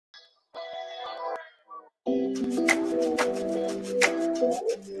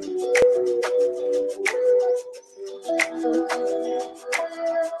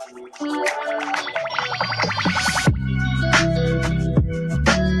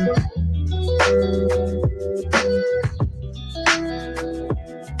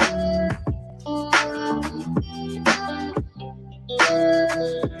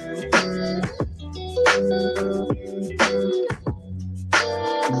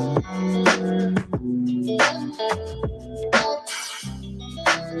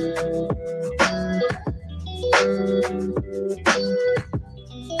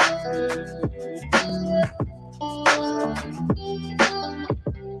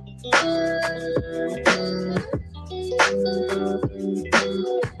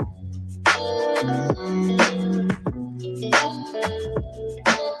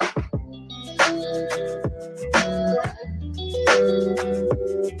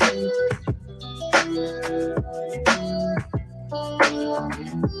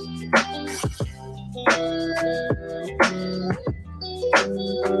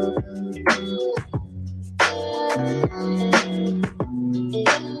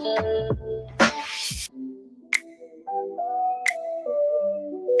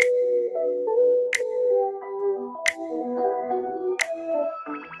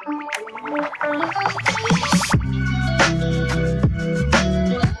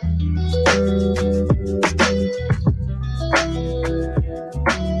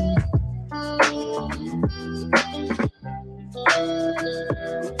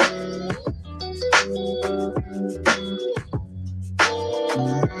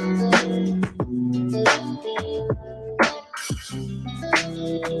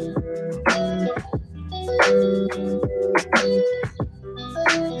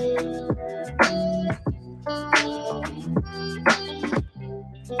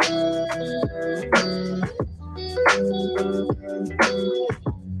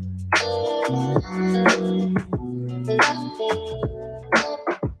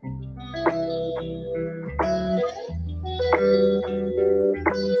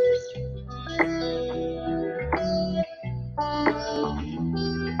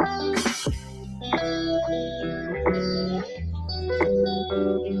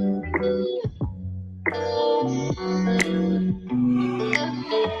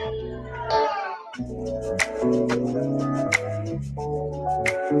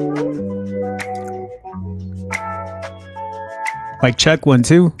Mic check, 1,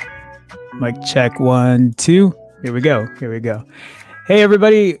 2. Mic check, 1, 2. Here we go. Here we go. Hey,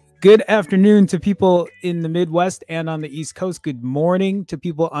 everybody. Good afternoon to people in the Midwest and on the East Coast. Good morning to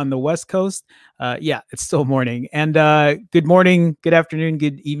people on the West Coast. Yeah, it's still morning. And good morning, good afternoon,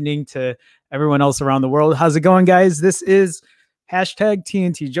 good evening to everyone else around the world. How's it going, guys? This is hashtag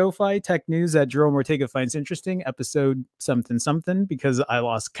TNT JoeFi, tech news that Jerome Ortega finds interesting, episode something something, because I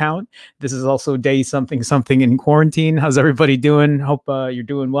lost count. This is also day something something in quarantine. How's everybody doing? Hope you're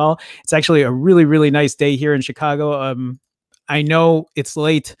doing well. It's actually a really, really nice day here in Chicago. I know it's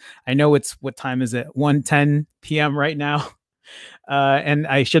late. I know it's, what time is it? 1:10 p.m. right now. And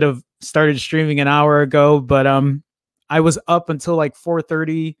I should have started streaming an hour ago, but I was up until like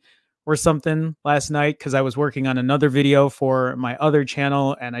 4:30 or something last night because I was working on another video for my other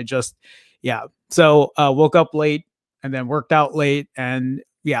channel, and I just, yeah. So woke up late and then worked out late, and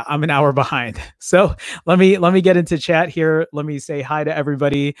yeah, I'm an hour behind. So let me get into chat here. Let me say hi to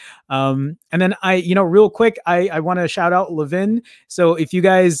everybody. And then real quick, I want to shout out Levin. So if you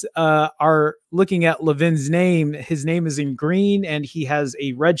guys are looking at Levin's name, his name is in green and he has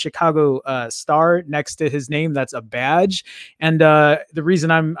a red Chicago star next to his name. That's a badge. And the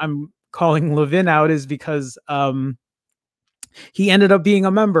reason I'm calling Levin out is because he ended up being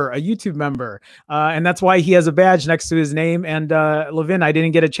a member, a YouTube member. And that's why he has a badge next to his name. And Levin, I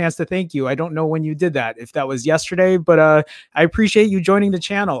didn't get a chance to thank you. I don't know when you did that, if that was yesterday, but I appreciate you joining the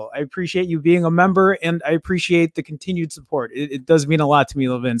channel. I appreciate you being a member, and I appreciate the continued support. It does mean a lot to me,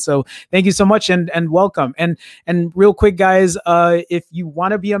 Levin. So thank you so much, and welcome. And real quick, guys, if you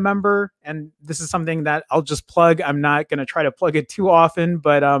want to be a member, and this is something that I'll just plug, I'm not going to try to plug it too often,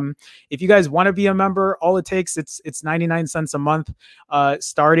 but if you guys want to be a member, all it takes, it's 99 cents a month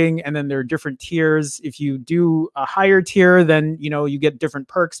starting, and then there are different tiers. If you do a higher tier, then you get different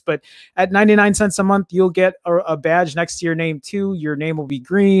perks, but at 99 cents a month you'll get a badge next to your name too. Your name will be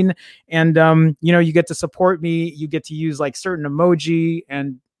green, and you get to support me. You get to use like certain emoji,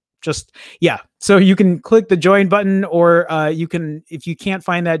 and just, yeah. So you can click the join button, or you can, if you can't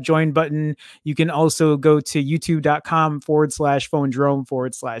find that join button, you can also go to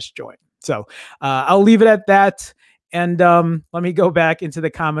youtube.com/PhoneJerome/join. So I'll leave it at that. And let me go back into the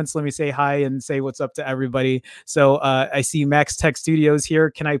comments. Let me say hi and say what's up to everybody. So I see Max Tech Studios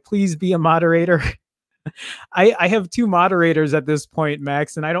here. Can I please be a moderator? I have 2 moderators at this point,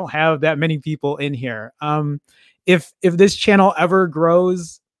 Max, and I don't have that many people in here. If this channel ever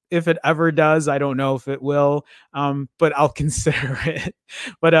grows, if it ever does, I don't know if it will, but I'll consider it.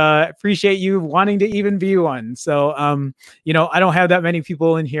 But appreciate you wanting to even be one. So, you know, I don't have that many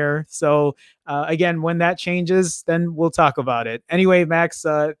people in here. So again, when that changes, then we'll talk about it. Anyway, Max,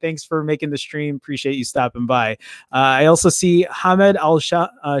 thanks for making the stream. Appreciate you stopping by. I also see Hamed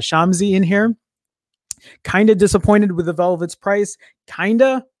Al-Shamsi in here. Kind of disappointed with the Velvet's price.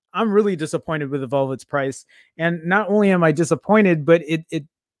 Kinda. I'm really disappointed with the Velvet's price. And not only am I disappointed, but it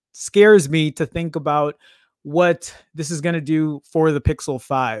scares me to think about what this is going to do for the Pixel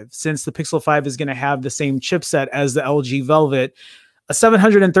 5, since the Pixel 5 is going to have the same chipset as the LG Velvet, a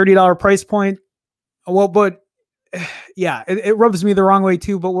 $730 price point. Well, but yeah, it rubs me the wrong way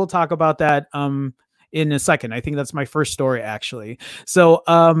too, but we'll talk about that in a second. I think that's my first story, actually. So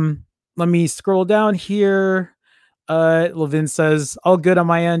let me scroll down here. Levin says, all good on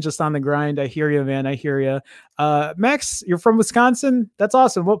my end, just on the grind. I hear you, man. I hear you. Max, you're from Wisconsin? That's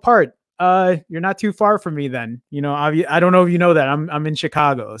awesome. What part? You're not too far from me then. You know, I don't know if you know that. I'm in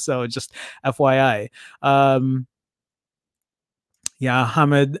Chicago, so just FYI. Yeah,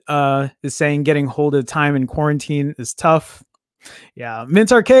 Hamid is saying getting hold of time in quarantine is tough. Yeah,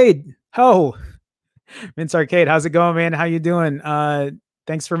 Mint Arcade. Oh, Mint Arcade. How's it going, man? How you doing?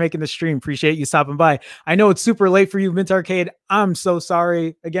 Thanks for making the stream. Appreciate you stopping by. I know it's super late for you, Mint Arcade. I'm so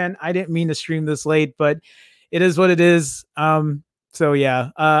sorry. Again, I didn't mean to stream this late, but it is what it is. So yeah,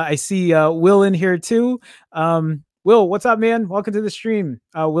 I see Will in here too. Will, what's up, man? Welcome to the stream.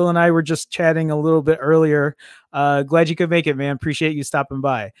 Will and I were just chatting a little bit earlier. Glad you could make it, man. Appreciate you stopping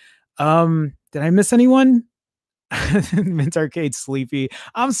by. Did I miss anyone? Mint Arcade sleepy.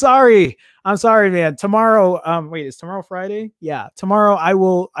 I'm sorry, man. Tomorrow, wait, is tomorrow Friday? Yeah, tomorrow I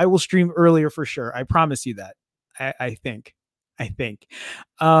will stream earlier for sure. I promise you that. I think.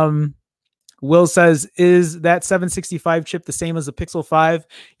 Will says, is that 765 chip the same as the Pixel 5?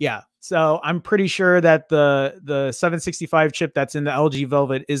 Yeah. So I'm pretty sure that the 765 chip that's in the LG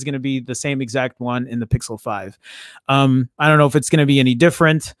Velvet is going to be the same exact one in the Pixel 5. I don't know if it's going to be any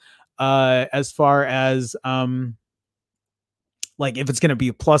different as far as like if it's going to be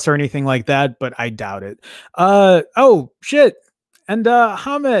a plus or anything like that, but I doubt it. Oh shit. And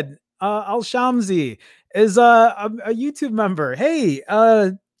Hamed Al-Shamsi is a YouTube member. Hey,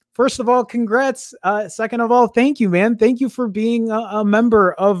 first of all, congrats. Second of all, thank you, man. Thank you for being a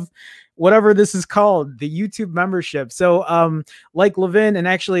member of whatever this is called, the YouTube membership. So like Levin, and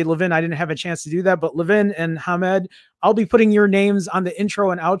actually Levin, I didn't have a chance to do that, but Levin and Hamed, I'll be putting your names on the intro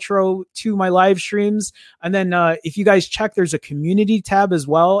and outro to my live streams. And then if you guys check, there's a community tab as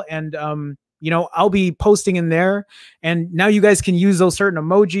well. And you know, I'll be posting in there, and now you guys can use those certain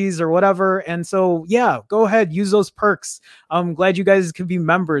emojis or whatever. And so, yeah, go ahead, use those perks. I'm glad you guys could be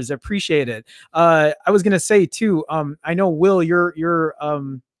members. I appreciate it. I was going to say too, I know Will,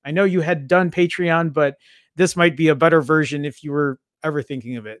 I know you had done Patreon, but this might be a better version if you were ever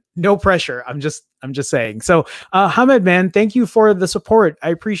thinking of it. No pressure. I'm just saying. So, Hamed, man, thank you for the support. I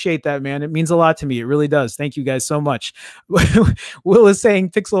appreciate that, man. It means a lot to me. It really does. Thank you guys so much. Will is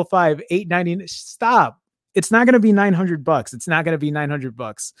saying Pixel 5, $899. Stop. It's not going to be $900. It's not going to be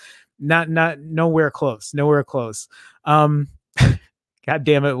 $900. Not nowhere close. Nowhere close. God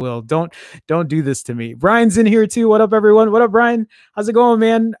damn it, Will. Don't do this to me. Brian's in here too. What up, everyone? What up, Brian? How's it going,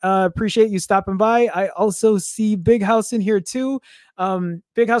 man? Appreciate you stopping by. I also see Big House in here too.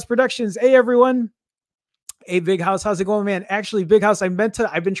 Big House Productions. Hey, everyone. Hey, Big House. How's it going, man? Actually, Big House, I've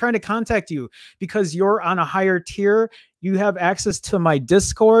been trying to contact you because you're on a higher tier. You have access to my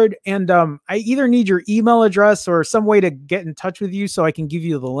Discord, and I either need your email address or some way to get in touch with you so I can give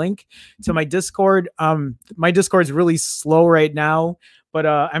you the link to my Discord. My Discord is really slow right now, but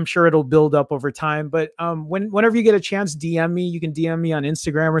I'm sure it'll build up over time. But whenever you get a chance, DM me. You can DM me on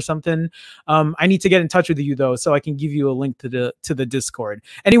Instagram or something. I need to get in touch with you though, so I can give you a link to the Discord.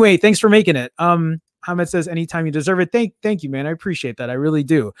 Anyway, thanks for making it. Hamed says, anytime you deserve it. Thank you, man. I appreciate that. I really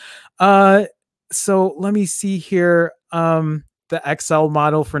do. So let me see here. The XL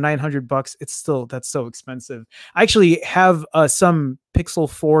model for $900. That's so expensive. I actually have some Pixel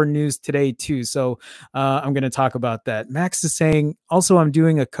 4 news today too. So I'm going to talk about that. Max is saying, also, I'm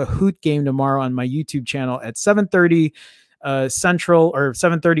doing a Kahoot game tomorrow on my YouTube channel at 7:30 Central, or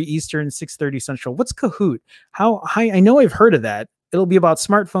 7:30 Eastern, 6:30 Central. What's Kahoot? How high? I know I've heard of that. it'll be about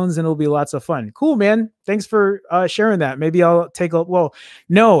smartphones and it'll be lots of fun. Cool, man. Thanks for sharing that. Maybe I'll take a, well,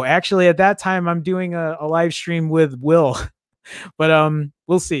 no, actually at that time I'm doing a live stream with Will. But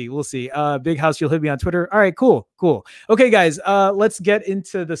we'll see. We'll see. Big House, you'll hit me on Twitter. All right, cool. Okay, guys, let's get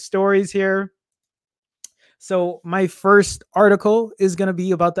into the stories here. So my first article is going to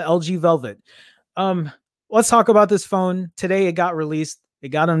be about the LG Velvet. Let's talk about this phone. Today it got released, it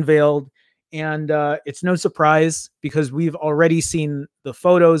got unveiled, and it's no surprise because we've already seen the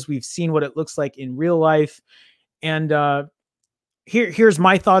photos. We've seen what it looks like in real life. And here's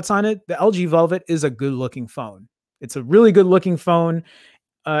my thoughts on it. The LG Velvet is a good looking phone. It's a really good looking phone.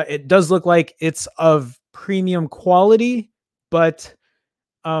 It does look like it's of premium quality, but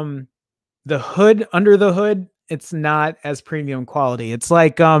the hood, under the hood, it's not as premium quality. It's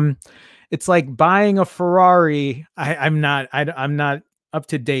like buying a Ferrari. I'm not up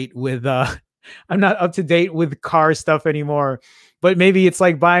to date with I'm not up to date with car stuff anymore. But maybe it's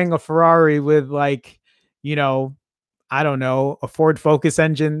like buying a Ferrari with, like, you know, I don't know, a Ford Focus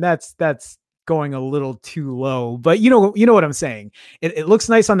engine. That's going a little too low, but you know what I'm saying. It looks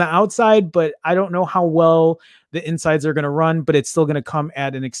nice on the outside, but I don't know how well the insides are going to run, but it's still going to come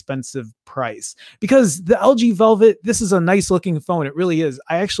at an expensive price because the LG Velvet, this is a nice looking phone. It really is.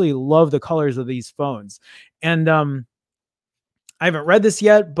 I actually love the colors of these phones. And I haven't read this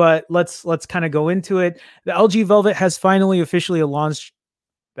yet, but let's kind of go into it. The LG Velvet has finally officially launched.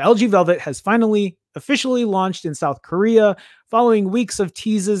 The LG Velvet has finally officially launched in South Korea following weeks of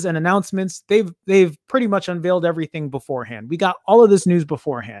teases and announcements. They've pretty much unveiled everything beforehand. We got all of this news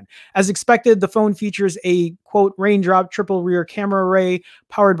beforehand. As expected, the phone features a quote raindrop triple rear camera array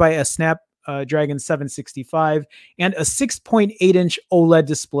powered by a Snapdragon 765 and a 6.8-inch OLED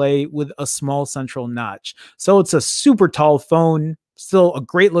display with a small central notch. So it's a super tall phone. Still a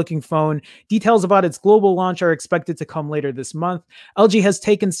great looking phone. Details about its global launch are expected to come later this month. LG has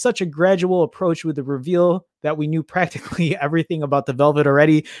taken such a gradual approach with the reveal that we knew practically everything about the Velvet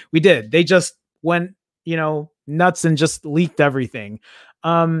already. We did. They just went, nuts and just leaked everything.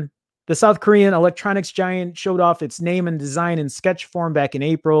 The South Korean electronics giant showed off its name and design in sketch form back in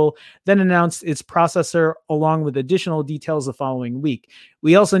April, then announced its processor along with additional details the following week.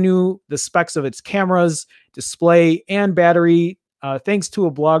 We also knew the specs of its cameras, display, and battery, thanks to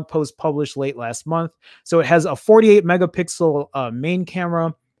a blog post published late last month. So it has a 48 megapixel main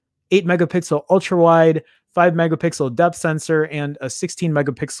camera, 8 megapixel ultra wide, 5 megapixel depth sensor, and a 16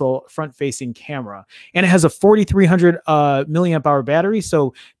 megapixel front facing camera. And it has a 4,300 milliamp hour battery.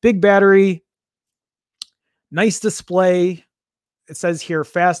 So big battery, nice display. It says here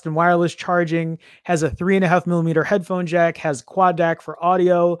fast and wireless charging, has a 3.5 millimeter headphone jack, has quad DAC for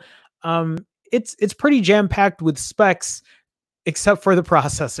audio. It's pretty jam packed with specs, except for the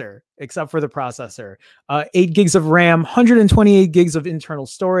processor. 8 gigs of RAM, 128 gigs of internal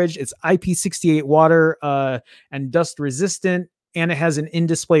storage. It's IP68 water and dust resistant, and it has an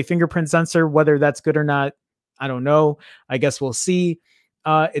in-display fingerprint sensor. Whether that's good or not, I don't know. I guess we'll see.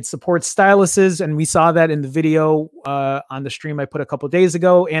 It supports styluses, and we saw that in the video on the stream I put a couple days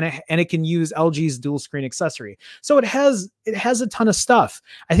ago, and it can use LG's dual screen accessory. So it has a ton of stuff.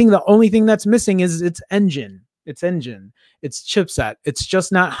 I think the only thing that's missing is its engine. Its chipset. It's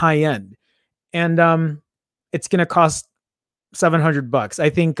just not high end, and it's going to cost $700. I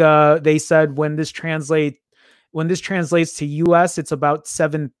think they said when this translates to US, it's about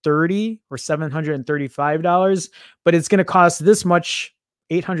 $730 or $735, but it's going to cost this much,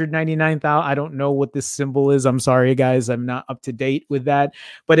 $899,000. I don't know what this symbol is. I'm sorry, guys. I'm not up to date with that,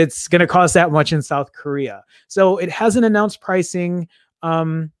 but it's going to cost that much in South Korea. So it hasn't announced pricing.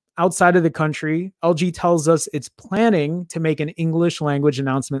 Outside of the country, LG tells us it's planning to make an English language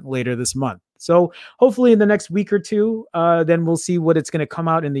announcement later this month. So hopefully in the next week or two, then we'll see what it's going to come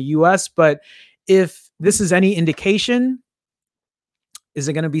out in the US. But if this is any indication, is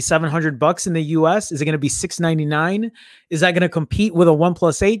it going to be $700 in the US? Is it going to be $699? Is that going to compete with a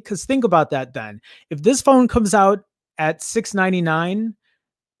OnePlus 8? Because think about that then. If this phone comes out at $699,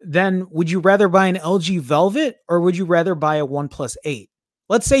 then would you rather buy an LG Velvet or would you rather buy a OnePlus 8?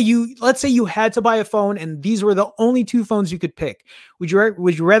 Let's say you had to buy a phone and these were the only two phones you could pick. Would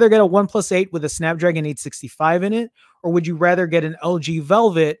you rather get a OnePlus 8 with a Snapdragon 865 in it, or would you rather get an LG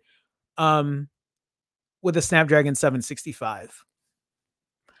Velvet with a Snapdragon 765?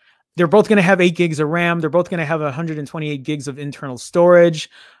 They're both going to have 8 gigs of RAM. They're both going to have 128 gigs of internal storage.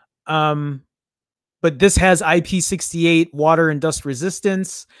 But this has IP68 water and dust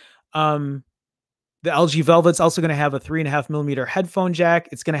resistance. The LG Velvet's also going to have a 3.5 millimeter headphone jack.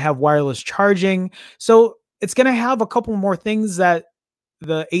 It's going to have wireless charging. So it's going to have a couple more things that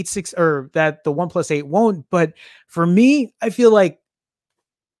the OnePlus 8 won't. But for me, I feel like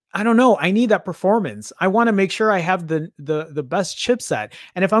I don't know. I need that performance. I want to make sure I have the best chipset.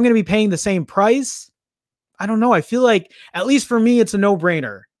 And if I'm going to be paying the same price, I don't know. I feel like, at least for me, it's a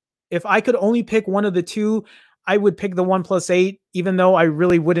no-brainer. If I could only pick one of the two, I would pick the OnePlus 8, even though I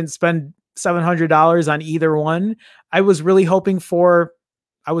really wouldn't spend $700 on either one. I was hoping for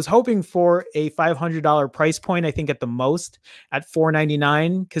a $500 price point, I think at the most, at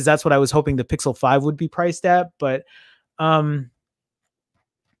 $499, because that's what I was hoping the Pixel 5 would be priced at. But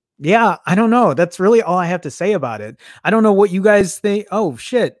yeah, I don't know. That's really all I have to say about it. I don't know what you guys think. Oh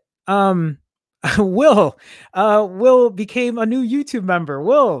shit. Will became a new YouTube member.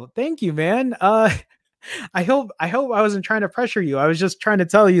 Will, thank you, man. I hope I wasn't trying to pressure you. I was just trying to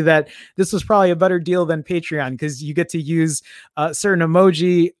tell you that this was probably a better deal than Patreon, because you get to use certain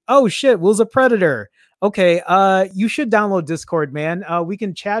emoji. Oh shit, Will's a predator. Okay, you should download Discord, man. We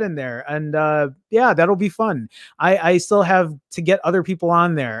can chat in there, and yeah, that'll be fun. I still have to get other people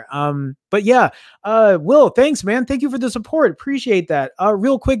on there. But yeah, Will, thanks, man. Thank you for the support. Appreciate that.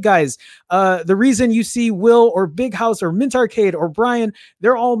 Real quick, guys, the reason you see Will or Big House or Mint Arcade or Brian,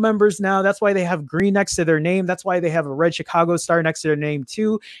 they're all members now. That's why they have green next to their name. That's why they have a red Chicago star next to their name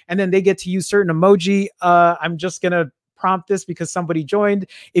too. And then they get to use certain emoji. I'm just gonna prompt this because somebody joined.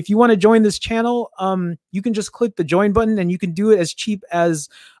 If you want to join this channel, you can just click the join button, and you can do it as cheap as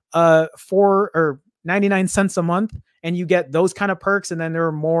 99 cents a month, and you get those kind of perks. And then there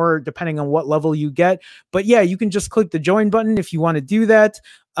are more depending on what level you get. But yeah, you can just click the join button if you want to do that.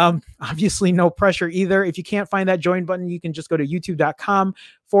 Obviously no pressure either. If you can't find that join button, you can just go to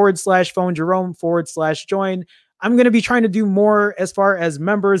youtube.com/PhoneJerome/join. I'm going to be trying to do more as far as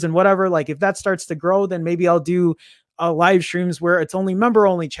members and whatever. Like if that starts to grow, then maybe I'll do live streams where it's only member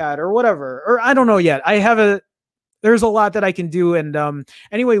only chat or whatever, or I don't know yet. There's a lot that I can do. And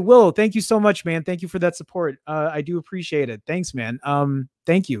anyway, Will, thank you so much, man. Thank you for that support. I do appreciate it. Thanks, man.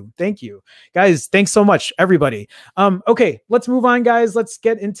 Thank you guys. Thanks so much, everybody. Okay, let's move on, guys. Let's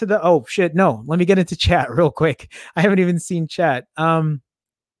get into the, oh shit, no, let me get into chat real quick. I haven't even seen chat. Let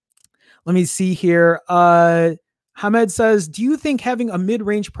me see here. Hamed says, do you think having a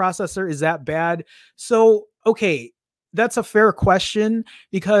mid-range processor is that bad? So, okay, that's a fair question,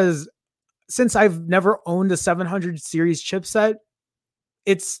 because since I've never owned a 700 series chipset,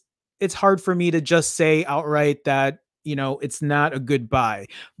 it's hard for me to just say outright that, you know, it's not a good buy.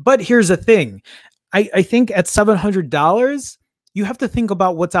 But here's the thing. I think at $700, you have to think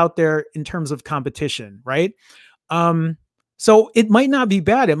about what's out there in terms of competition, right? So it might not be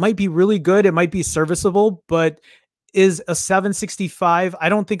bad. It might be really good. It might be serviceable, but is a 765? I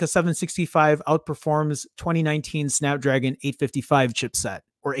don't think a 765 outperforms 2019 Snapdragon 855 chipset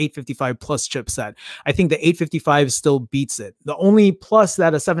or 855 plus chipset. I think the 855 still beats it. The only plus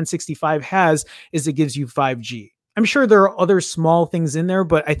that a 765 has is it gives you 5G. I'm sure there are other small things in there,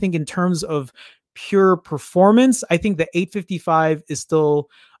 but I think in terms of pure performance, I think the 855 is still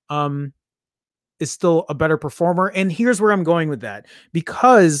a better performer. And here's where I'm going with that,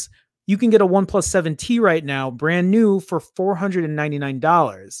 because you can get a OnePlus 7T right now, brand new, for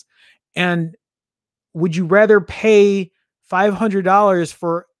 $499. And would you rather pay $500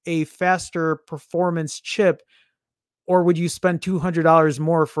 for a faster performance chip, or would you spend $200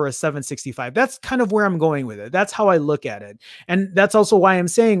 more for a 765? That's kind of where I'm going with it. That's how I look at it. And that's also why I'm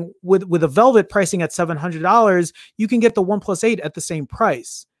saying with a Velvet pricing at $700, you can get the OnePlus 8 at the same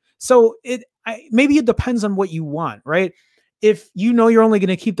price. So maybe it depends on what you want, right? If you know you're only going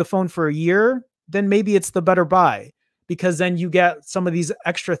to keep the phone for a year, then maybe it's the better buy, because then you get some of these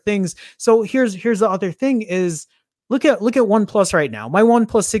extra things. So here's the other thing is, look at OnePlus right now. My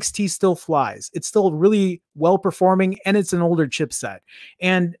OnePlus 6T still flies. It's still really well performing, and it's an older chipset.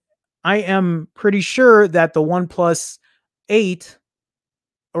 And I am pretty sure that the OnePlus 8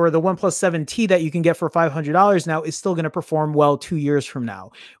 or the OnePlus 7T that you can get for $500 now is still going to perform well 2 years from now.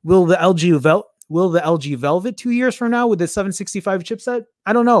 Will the LG Velvet 2 years from now with the 765 chipset?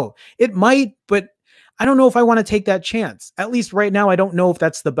 I don't know. It might, but I don't know if I want to take that chance. At least right now, I don't know if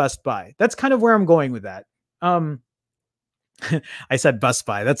that's the best buy. That's kind of where I'm going with that. I said Best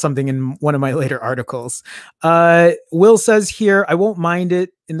Buy. That's something in one of my later articles. Will says here, I won't mind it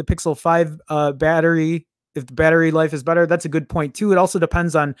in the Pixel 5 battery. If the battery life is better, that's a good point too. It also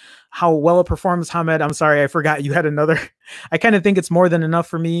depends on how well it performs. Hamed, I'm sorry, I forgot you had another. I kind of think it's more than enough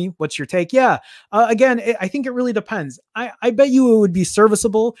for me. What's your take? Yeah. Again, I think it really depends. I bet you it would be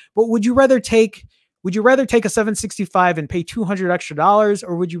serviceable, but would you rather take a 765 and pay $200 extra,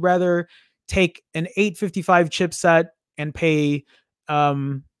 or would you rather take an 855 chipset and pay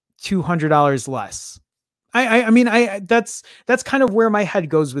 $200 less? That's kind of where my head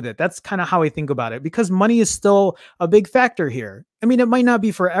goes with it. That's kind of how I think about it, because money is still a big factor here. I mean, it might not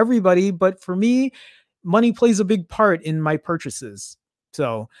be for everybody, but for me, money plays a big part in my purchases.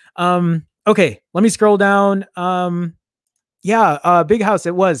 So, okay, let me scroll down. Yeah, Big House.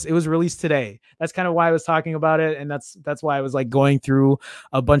 It was released today. That's kind of why I was talking about it, and that's why I was like going through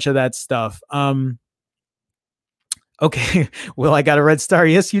a bunch of that stuff. Okay. Well, I got a red star.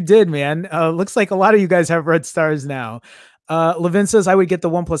 Yes, you did, man. Looks like a lot of you guys have red stars now. Levin says I would get the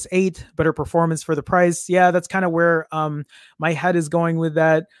OnePlus 8, better performance for the price. Yeah, that's kind of where my head is going with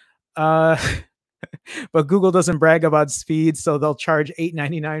that. But Google doesn't brag about speed, so they'll charge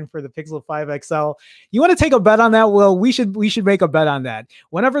 $899 for the Pixel 5 XL. You want to take a bet on that? Well, we should make a bet on that.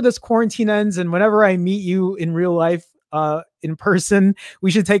 Whenever this quarantine ends and whenever I meet you in real life, in person,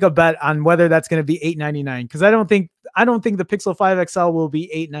 we should take a bet on whether that's going to be $899, because I don't think the Pixel 5 XL will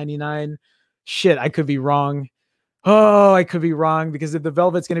be $899. Shit, I could be wrong. Oh, I could be wrong, because if the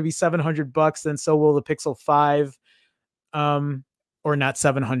Velvet's going to be $700, then so will the Pixel 5. Or not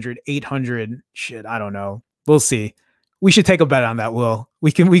 700, 800. Shit, I don't know. We'll see. We should take a bet on that, Will.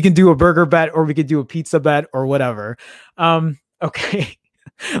 We can do a burger bet, or we could do a pizza bet, or whatever. Okay.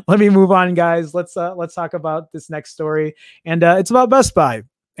 Let me move on, guys. Let's talk about this next story. And it's about Best Buy,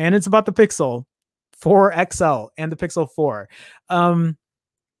 and it's about the Pixel 4 XL and the Pixel 4.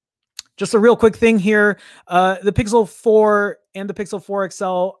 Just a real quick thing here. The Pixel 4 and the Pixel 4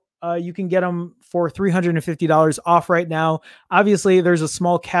 XL, you can get them for $350 off right now. Obviously, there's a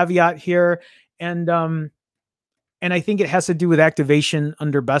small caveat here, and I think it has to do with activation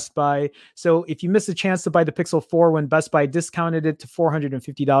under Best Buy. So if you missed a chance to buy the Pixel 4 when Best Buy discounted it to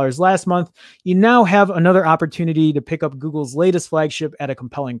 $450 last month, you now have another opportunity to pick up Google's latest flagship at a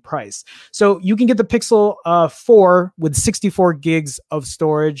compelling price. So you can get the Pixel 4 with 64 gigs of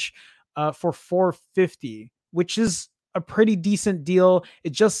storage for $450, which is a pretty decent deal.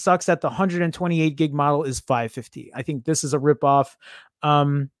 It just sucks that the 128 gig model is $550. I think this is a ripoff.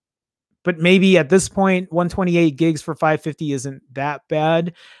 But maybe at this point, 128 gigs for $550 isn't that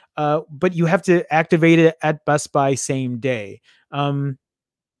bad. But you have to activate it at Best Buy same day. I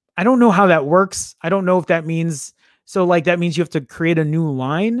don't know how that works. I don't know if that means, so like that means you have to create a new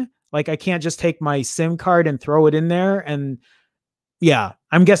line. Like I can't just take my SIM card and throw it in there. And yeah,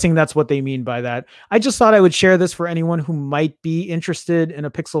 I'm guessing that's what they mean by that. I just thought I would share this for anyone who might be interested in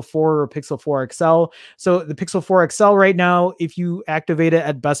a Pixel 4 or a Pixel 4 XL. So the Pixel 4 XL right now, if you activate it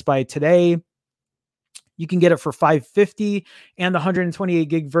at Best Buy today, you can get it for $550, and the 128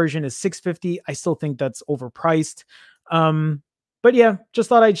 gig version is $650. I still think that's overpriced. But yeah, just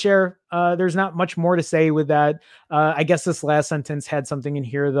thought I'd share. There's not much more to say with that. I guess this last sentence had something in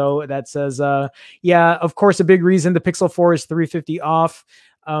here, though, that says, yeah, of course, a big reason the Pixel 4 is $350 off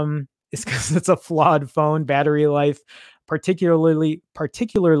is because it's a flawed phone. Battery life, particularly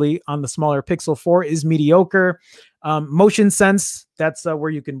on the smaller Pixel 4, is mediocre. Motion sense, that's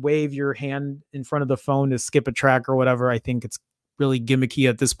where you can wave your hand in front of the phone to skip a track or whatever. I think it's really gimmicky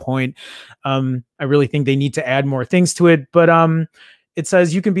at this point. I really think they need to add more things to it, but it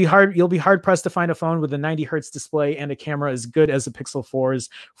says you'll be hard pressed to find a phone with a 90 hertz display and a camera as good as the Pixel 4's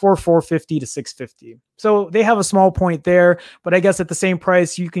for $450 to $650. So they have a small point there, but I guess at the same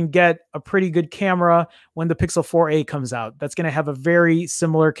price, you can get a pretty good camera when the Pixel 4a comes out. That's going to have a very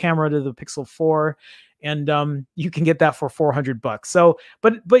similar camera to the Pixel 4. And you can get that for $400. So,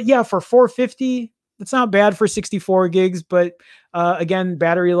 but yeah, for $450, it's not bad for 64 gigs, but again,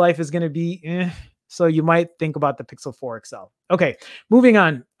 battery life is going to be so you might think about the Pixel 4 XL. Okay, moving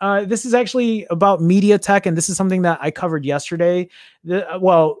on. This is actually about MediaTek, and this is something that I covered yesterday.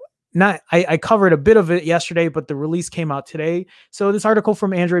 I covered a bit of it yesterday, but the release came out today. So this article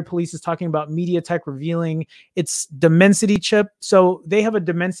from Android Police is talking about MediaTek revealing its Dimensity chip. So they have a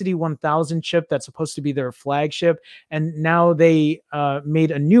Dimensity 1000 chip that's supposed to be their flagship, and now they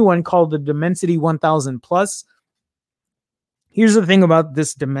made a new one called the Dimensity 1000 Plus. Here's the thing about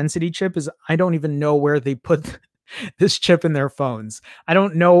this Dimensity chip is I don't even know where they put this chip in their phones. I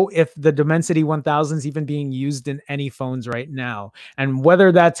don't know if the Dimensity 1000 is even being used in any phones right now. And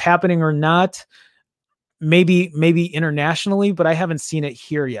whether that's happening or not, maybe internationally, but I haven't seen it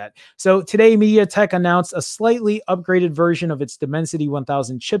here yet. So today, MediaTek announced a slightly upgraded version of its Dimensity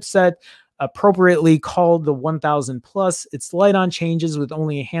 1000 chipset, appropriately called the 1000 Plus. It's light on changes with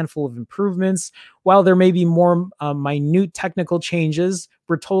only a handful of improvements. While there may be more minute technical changes,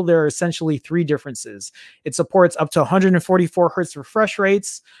 we're told there are essentially three differences. It supports up to 144 hertz refresh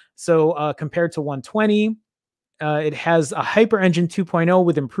rates, so compared to 120. It has a Hyper Engine 2.0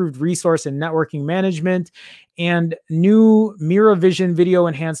 with improved resource and networking management and new Mira Vision video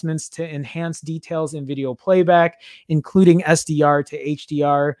enhancements to enhance details in video playback, including SDR to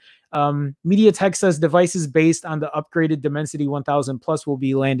HDR. MediaTek says devices based on the upgraded Dimensity 1000 Plus will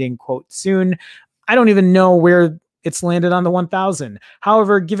be landing, quote, soon. I don't even know where it's landed on the 1000.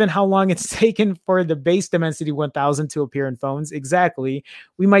 However, given how long it's taken for the base Dimensity 1000 to appear in phones, exactly,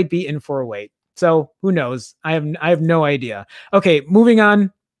 we might be in for a wait. So who knows? I have no idea. Okay, moving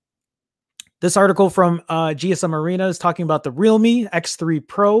on. This article from GSM Arena is talking about the Realme X3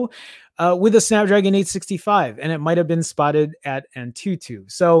 Pro with a Snapdragon 865, and it might have been spotted at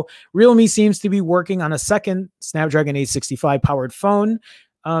Antutu. So Realme seems to be working on a second Snapdragon 865 powered phone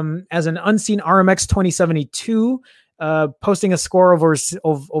as an unseen RMX 2072, posting a score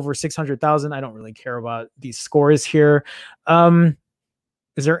of over 600,000. I don't really care about these scores here.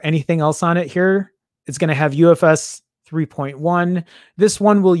 Is there anything else on it here? It's going to have UFS 3.1. This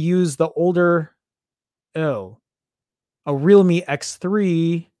one will use the older, a Realme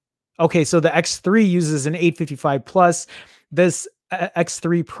X3. Okay, so the X3 uses an 855 plus. This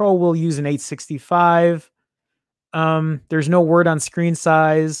X3 Pro will use an 865. There's no word on screen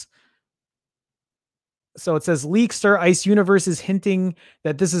size. So it says Leakster Ice Universe is hinting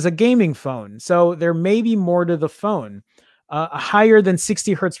that this is a gaming phone. So there may be more to the phone. A higher than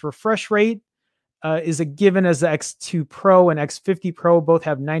 60 hertz refresh rate is a given as the X2 Pro and X50 Pro both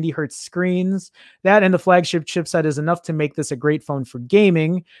have 90 hertz screens. That and the flagship chipset is enough to make this a great phone for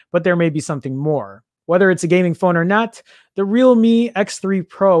gaming, but there may be something more. Whether it's a gaming phone or not, the Realme X3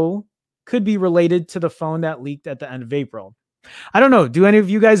 Pro could be related to the phone that leaked at the end of April. I don't know. Do any of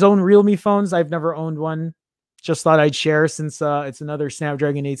you guys own Realme phones? I've never owned one. Just thought I'd share since it's another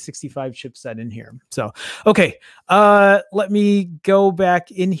Snapdragon 865 chipset in here. So, okay. Let me go back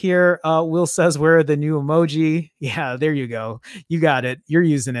in here. Will says, where are the new emoji? Yeah, there you go. You got it. You're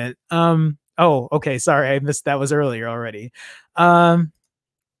using it. Oh, okay. Sorry. I missed that was earlier already.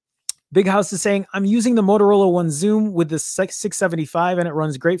 Big House is saying, I'm using the Motorola One Zoom with the 675 and it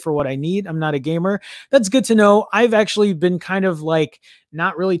runs great for what I need. I'm not a gamer. That's good to know. I've actually been kind of like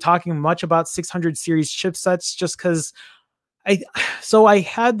not really talking much about 600 series chipsets just because I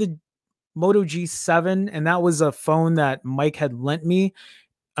had the Moto G7 and that was a phone that Mike had lent me.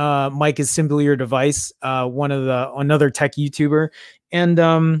 Mike is Simply Your Device, another tech YouTuber,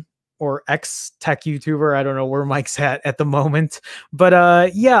 and or ex-tech YouTuber. I don't know where Mike's at the moment.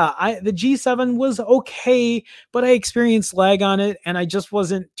 But yeah, the G7 was okay, but I experienced lag on it and I just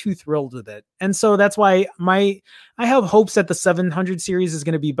wasn't too thrilled with it. And so that's why I have hopes that the 700 series is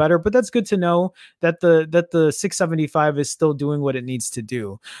going to be better, but that's good to know that the 675 is still doing what it needs to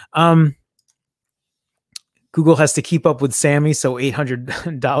do. Google has to keep up with Sammy, so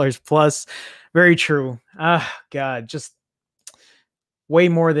 $800 plus. Very true. God, just way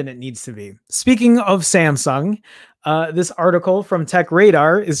more than it needs to be. Speaking of Samsung, this article from Tech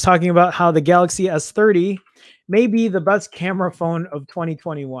Radar is talking about how the Galaxy S30 may be the best camera phone of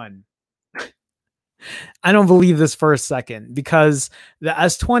 2021. I don't believe this for a second because the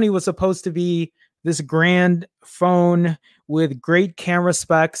S20 was supposed to be this grand phone with great camera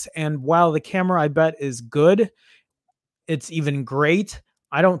specs. And while the camera, I bet, is good, it's even great.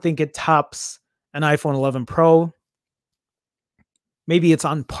 I don't think it tops an iPhone 11 Pro. Maybe it's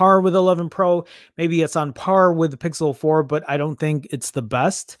on par with 11 Pro. Maybe it's on par with the Pixel 4, but I don't think it's the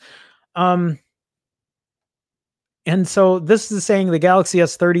best. And so this is saying the Galaxy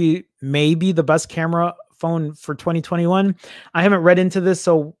S30 may be the best camera phone for 2021. I haven't read into this,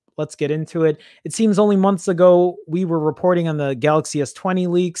 so let's get into it. It seems only months ago we were reporting on the Galaxy S20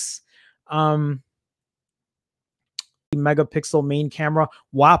 leaks. Megapixel main camera,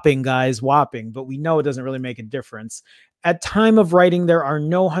 whopping, guys, whopping, but we know it doesn't really make a difference. At time of writing, there are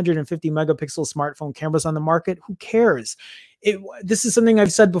no 150 megapixel smartphone cameras on the market. Who cares? This is something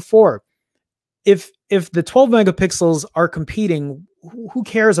I've said before. If the 12 megapixels are competing, who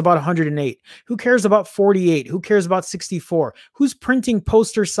cares about 108? Who cares about 48? Who cares about 64? Who's printing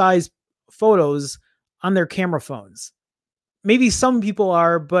poster size photos on their camera phones? Maybe some people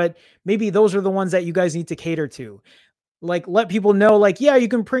are, but maybe those are the ones that you guys need to cater to. Like, let people know, like, yeah, you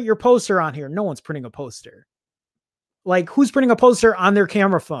can print your poster on here. No one's printing a poster. Like, who's printing a poster on their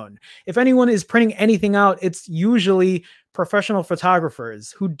camera phone? If anyone is printing anything out, it's usually professional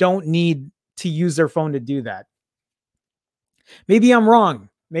photographers who don't need to use their phone to do that. Maybe I'm wrong.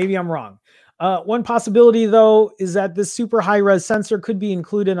 Maybe I'm wrong. One possibility, though, is that this super high-res sensor could be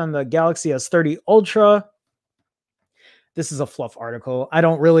included on the Galaxy S30 Ultra. This is a fluff article. I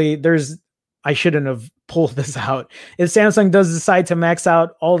don't really, there's I shouldn't have pulled this out. If Samsung does decide to max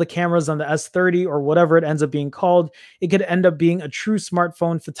out all the cameras on the S30 or whatever it ends up being called, it could end up being a true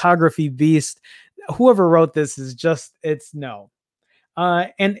smartphone photography beast. Whoever wrote this is just, it's no.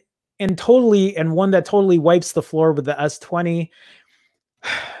 And one that totally wipes the floor with the S20.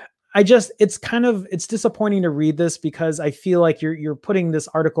 It's disappointing to read this because I feel like you're putting this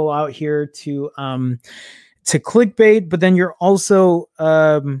article out here to clickbait, but then you're also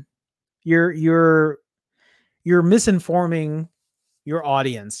you're misinforming your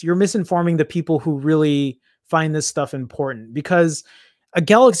audience. You're misinforming the people who really find this stuff important, because a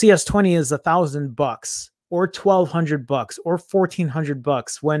Galaxy S20 is $1,000 or $1,200 or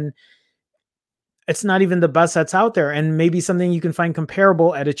 $1,400 when it's not even the best that's out there, and maybe something you can find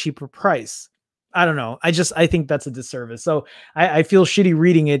comparable at a cheaper price. I don't know. I think that's a disservice. So I feel shitty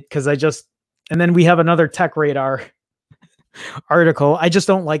reading it and then we have another Tech Radar article. I just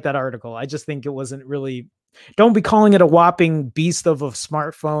don't like that article. I just think it wasn't really, don't be calling it a whopping beast of a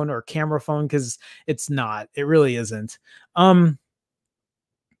smartphone or camera phone, because it's not. It really isn't. But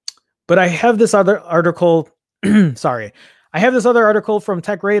I have this other article. Sorry. I have this other article from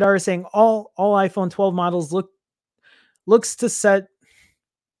Tech Radar saying all iPhone 12 models look set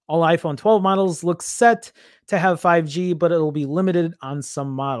to have 5G, but it'll be limited on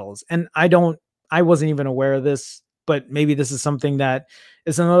some models. And I wasn't even aware of this, but maybe this is something that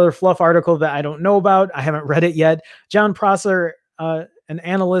is another fluff article that I don't know about. I haven't read it yet. John Prosser, an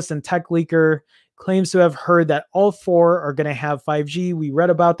analyst and tech leaker, claims to have heard that all four are going to have 5G. We read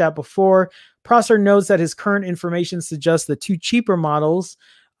about that before. Prosser notes that his current information suggests the two cheaper models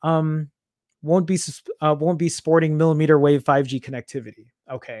won't be sporting millimeter wave 5G connectivity.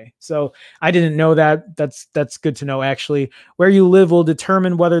 Okay, so I didn't know that. That's good to know, actually. Where you live will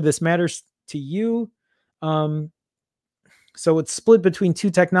determine whether this matters to you. So it's split between two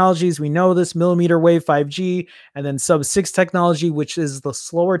technologies. We know this: millimeter wave 5G and then sub-6 technology, which is the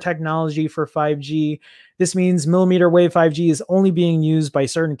slower technology for 5G. This means millimeter wave 5G is only being used by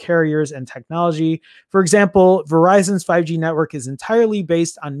certain carriers and technology. For example, Verizon's 5G network is entirely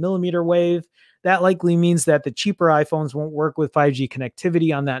based on millimeter wave. That likely means that the cheaper iPhones won't work with 5G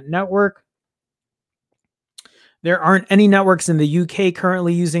connectivity on that network. There aren't any networks in the UK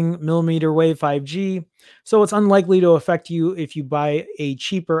currently using millimeter wave 5G, so it's unlikely to affect you if you buy a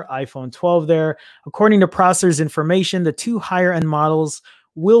cheaper iPhone 12 there. According to Prosser's information, the two higher end models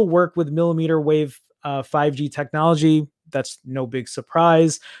will work with millimeter wave 5G technology. That's no big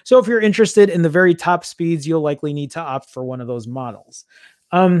surprise. So if you're interested in the very top speeds, you'll likely need to opt for one of those models.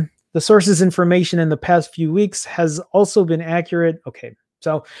 The source's information in the past few weeks has also been accurate. Okay,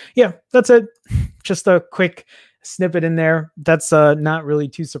 so yeah, that's it. Just a quick snippet in there. That's not really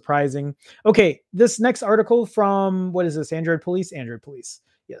too surprising. Okay, this next article from, what is this, Android Police? Android Police,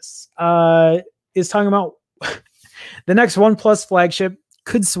 yes. Is talking about the next OnePlus flagship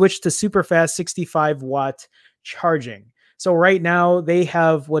could switch to super fast 65 watt charging. So right now they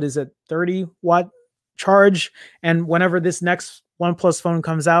have, 30 watt charge. And whenever this next OnePlus phone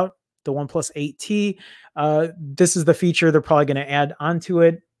comes out, the OnePlus 8T, this is the feature they're probably going to add onto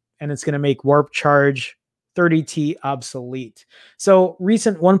it, and it's going to make Warp Charge 30T obsolete. So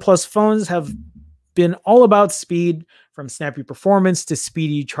recent OnePlus phones have been all about speed, from snappy performance to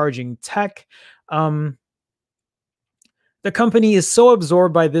speedy charging tech. The company is so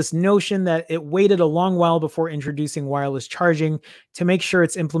absorbed by this notion that it waited a long while before introducing wireless charging to make sure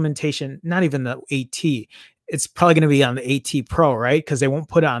its implementation, not even the 8T, it's probably going to be on the 8T Pro, right? Because they won't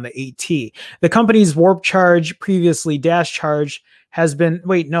put it on the 8T. The company's Warp Charge, previously Dash Charge, has been,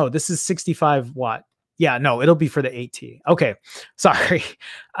 wait, no, this is 65 watt. Yeah, no, it'll be for the 8T. Okay, sorry.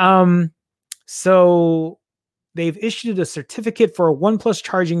 So they've issued a certificate for a OnePlus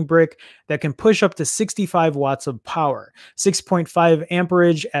charging brick that can push up to 65 watts of power, 6.5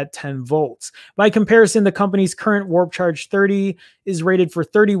 amperage at 10 volts. By comparison, the company's current Warp Charge 30 is rated for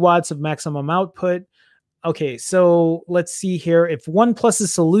 30 watts of maximum output. Okay, so let's see here. If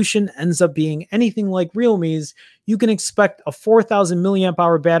OnePlus's solution ends up being anything like Realme's, you can expect a 4,000 milliamp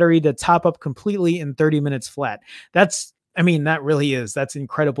hour battery to top up completely in 30 minutes flat. That's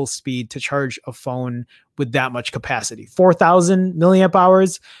incredible speed to charge a phone with that much capacity. 4,000 milliamp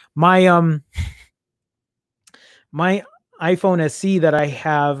hours. My my iPhone SE that I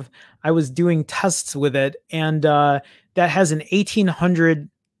have, I was doing tests with it, and that has an 1,800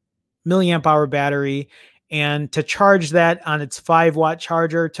 milliamp hour battery. And to charge that on its 5 watt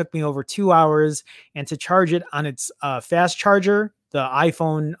charger took me over 2 hours. And to charge it on its fast charger, the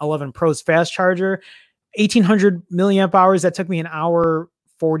iPhone 11 Pro's fast charger, 1,800 milliamp hours, that took me an hour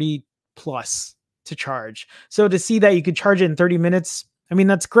 40 plus to charge. So to see that you could charge it in 30 minutes, I mean,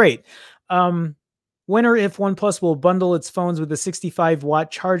 that's great. When or if OnePlus will bundle its phones with a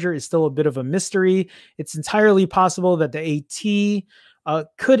 65-watt charger is still a bit of a mystery. It's entirely possible that the AT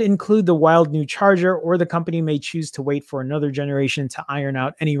could include the wild new charger, or the company may choose to wait for another generation to iron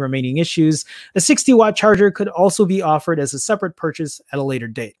out any remaining issues. A 60-watt charger could also be offered as a separate purchase at a later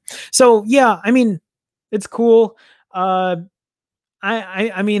date. So yeah, I mean, it's cool. I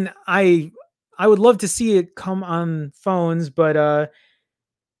mean, I would love to see it come on phones, but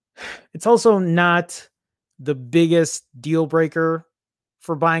it's also not the biggest deal breaker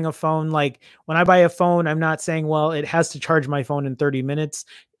for buying a phone. Like when I buy a phone, I'm not saying, well, it has to charge my phone in 30 minutes.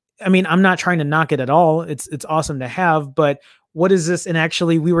 I mean, I'm not trying to knock it at all. It's awesome to have, but what is this? And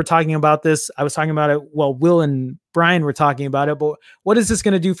actually, we were talking about this. I was talking about it. Well, Will and Brian were talking about it, but what is this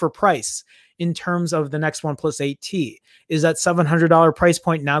going to do for price in terms of the next OnePlus 8T? Is that $700 price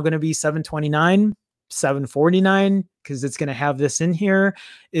point now going to be $729, $749? Because it's going to have this in here.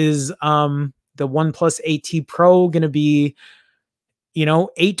 Is the OnePlus 8T Pro going to be, you know,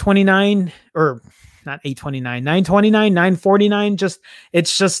 $829 or not $829, $929, $949?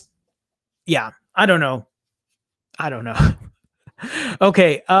 It's just, yeah, I don't know.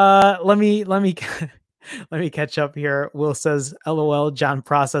 Okay, let me let me catch up here. Will says, "LOL, John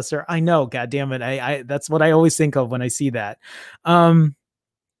processor." I know, god damn it. I that's what I always think of when I see that.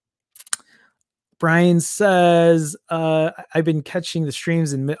 Brian says, I've been catching the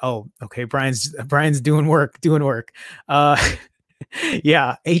streams and oh, okay, Brian's doing work.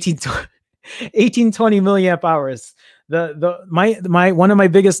 Yeah, 1820 milliamp hours. My one of my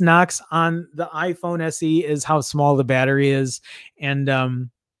biggest knocks on the iPhone SE is how small the battery is,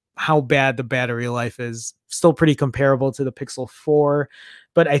 and how bad the battery life is. Still pretty comparable to the Pixel 4,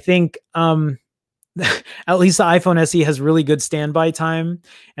 but I think at least the iPhone SE has really good standby time,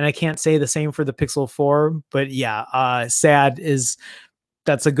 and I can't say the same for the Pixel 4. But yeah, sad is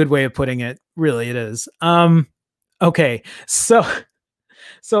that's a good way of putting it. Really, it is. Okay, so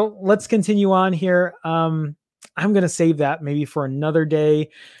let's continue on here. I'm going to save that maybe for another day.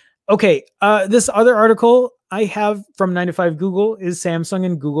 Okay. This other article I have from 9 to 5 Google is Samsung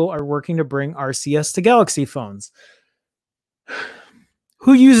and Google are working to bring RCS to Galaxy phones.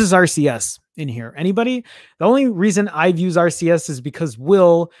 Who uses RCS in here? Anybody? The only reason I've used RCS is because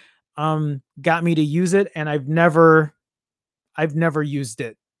Will got me to use it, and I've never used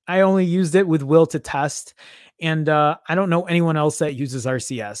it. I only used it with Will to test, and I don't know anyone else that uses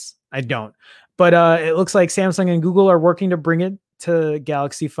RCS. I don't. But it looks like Samsung and Google are working to bring it to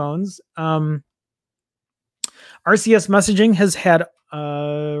Galaxy phones. RCS messaging has had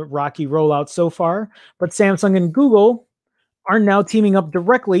a rocky rollout so far, but Samsung and Google are now teaming up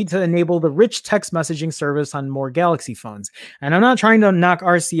directly to enable the rich text messaging service on more Galaxy phones. And I'm not trying to knock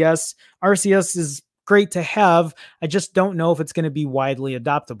RCS. RCS is great to have. I just don't know if it's going to be widely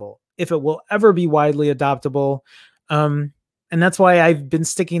adoptable, if it will ever be widely adoptable. And that's why I've been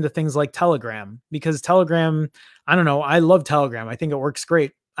sticking to things like Telegram, because Telegram, I don't know, I love Telegram. I think it works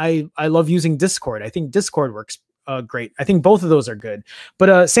great. I love using Discord. I think Discord works great. I think both of those are good. But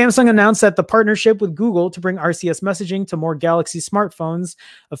Samsung announced that the partnership with Google to bring RCS messaging to more Galaxy smartphones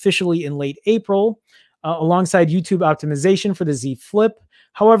officially in late April, alongside YouTube optimization for the Z Flip.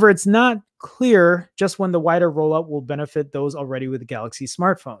 However, it's not clear just when the wider rollout will benefit those already with Galaxy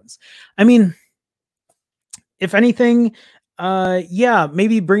smartphones. I mean, if anything, yeah,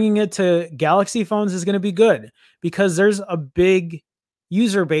 maybe bringing it to Galaxy phones is going to be good, because there's a big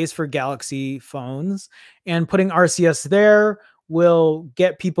user base for Galaxy phones, and putting RCS there will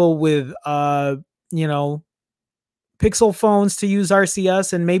get people with, you know, Pixel phones to use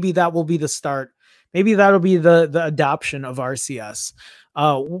RCS, and maybe that will be the start. Maybe that'll be the adoption of RCS.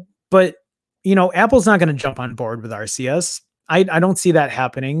 But, you know, Apple's not going to jump on board with RCS. I don't see that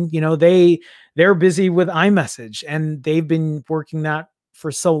happening. You know, they're busy with iMessage, and they've been working that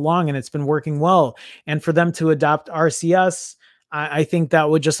for so long, and it's been working well. And for them to adopt RCS, I think that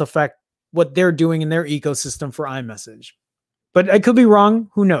would just affect what they're doing in their ecosystem for iMessage. But I could be wrong.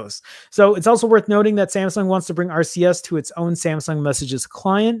 Who knows? So it's also worth noting that Samsung wants to bring RCS to its own Samsung Messages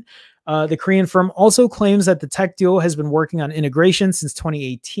client. The Korean firm also claims that the tech duo has been working on integration since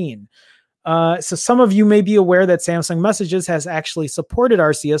 2018. So some of you may be aware that Samsung Messages has actually supported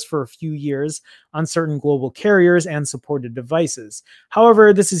RCS for a few years on certain global carriers and supported devices.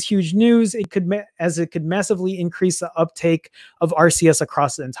 However, this is huge news. It could massively increase the uptake of RCS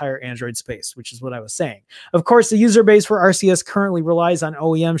across the entire Android space, which is what I was saying. Of course, the user base for RCS currently relies on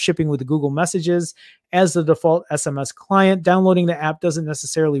OEM shipping with Google Messages as the default SMS client. Downloading the app doesn't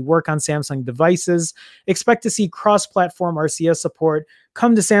necessarily work on Samsung devices. Expect to see cross-platform RCS support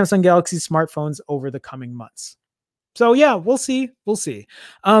come to Samsung Galaxy smartphones over the coming months. So yeah, we'll see.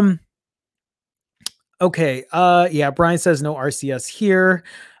 Okay. Yeah, Brian says no RCS here.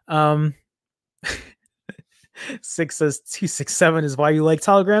 6 says 267 is why you like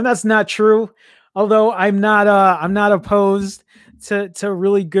Telegram. That's not true. Although I'm not opposed to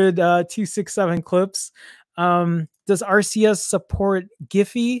really good 267 clips. Does RCS support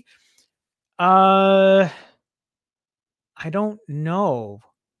Giphy? I don't know.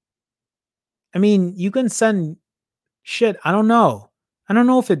 I mean, you can send shit. I don't know. I don't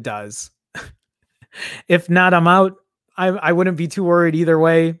know if it does. If not, I'm out. I wouldn't be too worried either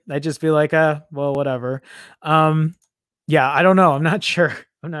way. I'd just be like, well, whatever. Yeah, I don't know. I'm not sure.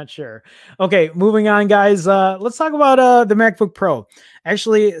 I'm not sure. Okay, moving on, guys. Let's talk about the MacBook Pro.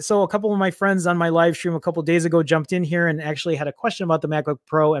 Actually, so a couple of my friends on my live stream a couple days ago jumped in here and actually had a question about the MacBook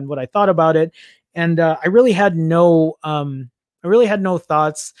Pro and what I thought about it. And I really had no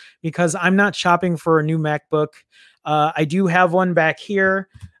thoughts because I'm not shopping for a new MacBook. I do have one back here.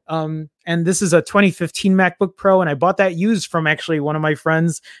 And this is a 2015 MacBook Pro, and I bought that used from actually one of my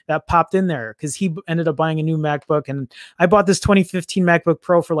friends that popped in there because he ended up buying a new MacBook, and I bought this 2015 MacBook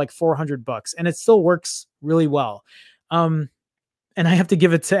Pro for like $400, and it still works really well. And I have to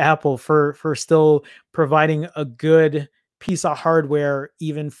give it to Apple for still providing a good piece of hardware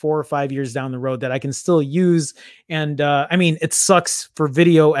even 4 or 5 years down the road that I can still use. And I mean, it sucks for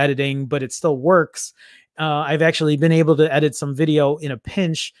video editing, but it still works. I've actually been able to edit some video in a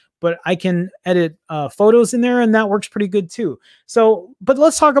pinch, but I can edit photos in there, and that works pretty good too. So, but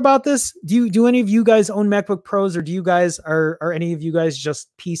let's talk about this. Do any of you guys own MacBook Pros, or do you guys are any of you guys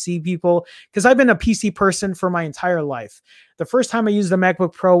just PC people? Because I've been a PC person for my entire life. The first time I used a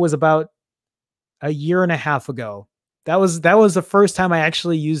MacBook Pro was about a year and a half ago. That was the first time I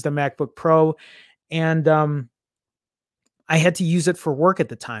actually used a MacBook Pro, and I had to use it for work at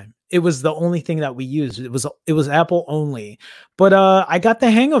the time. It was the only thing that we used. It was Apple only, but I got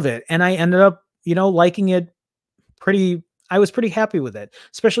the hang of it, and I ended up, liking it pretty. I was pretty happy with it,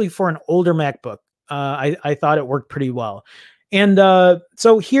 especially for an older MacBook. I thought it worked pretty well. And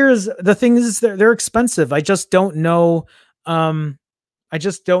so here's the thing: is they're expensive. I just don't know. I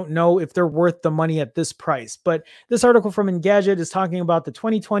just don't know if they're worth the money at this price. But this article from Engadget is talking about the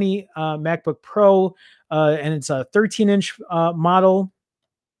 2020 MacBook Pro, and it's a 13-inch model.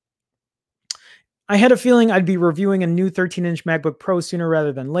 I had a feeling I'd be reviewing a new 13-inch MacBook Pro sooner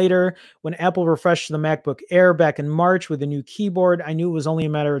rather than later. When Apple refreshed the MacBook Air back in March with a new keyboard, I knew it was only a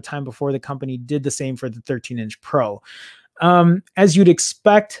matter of time before the company did the same for the 13-inch Pro. As you'd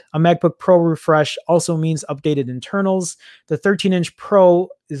expect, a MacBook Pro refresh also means updated internals. The 13-inch Pro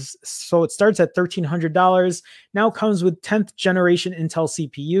it starts at $1,300. Now comes with 10th generation Intel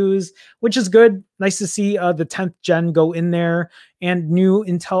CPUs, which is good. Nice to see the 10th gen go in there, and new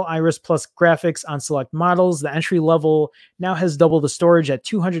Intel Iris Plus graphics on select models. The entry level now has double the storage at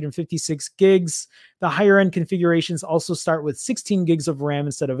 256 gigs. The higher end configurations also start with 16 gigs of RAM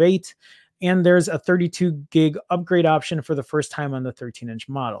instead of 8. And there's a 32 gig upgrade option for the first time on the 13-inch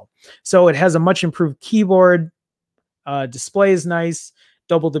model. So it has a much improved keyboard. Display is nice.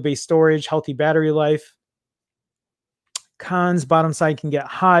 Double the base storage, healthy battery life. Cons, bottom side can get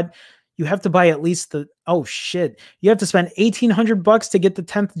hot. You have to buy at least oh shit. You have to spend $1,800 to get the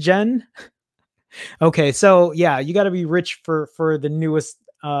 10th gen. Okay, so yeah, you got to be rich for the newest,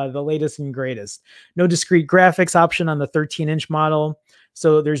 the latest and greatest. No discrete graphics option on the 13-inch model.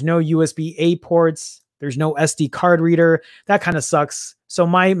 So there's no USB-A ports. There's no SD card reader. That kind of sucks. So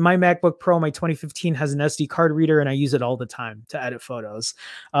my MacBook Pro, my 2015, has an SD card reader, and I use it all the time to edit photos.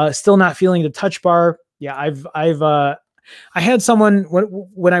 Still not feeling the touch bar. Yeah, I had someone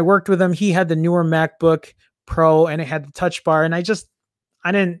when I worked with him, he had the newer MacBook Pro, and it had the touch bar, and I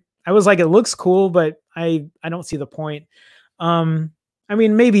was like, it looks cool, but I don't see the point. I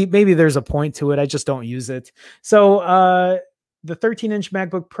mean, maybe there's a point to it. I just don't use it. So, the 13-inch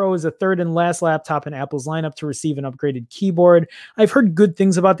MacBook Pro is the third and last laptop in Apple's lineup to receive an upgraded keyboard. I've heard good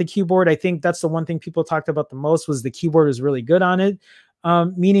things about the keyboard. I think that's the one thing people talked about the most, was the keyboard was really good on it,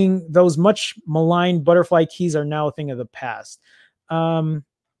 meaning those much maligned butterfly keys are now a thing of the past. I'm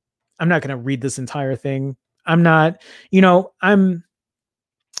not going to read this entire thing. I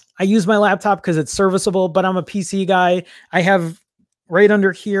use my laptop because it's serviceable, but I'm a PC guy. I have right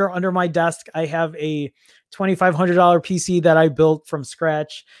under here, under my desk, I have a $2,500 PC that I built from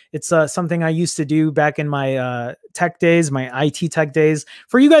scratch. It's something I used to do back in my tech days, my IT tech days.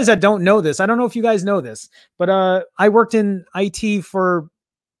 For you guys that don't know this, I don't know if you guys know this, but I worked in IT for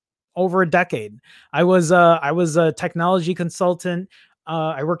over a decade. I was a technology consultant.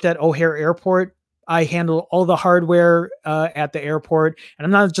 I worked at O'Hare Airport. I handle all the hardware at the airport, and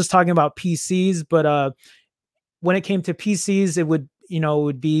I'm not just talking about PCs, but when it came to PCs,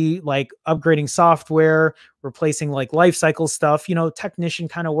 would be like upgrading software, replacing like life cycle stuff, technician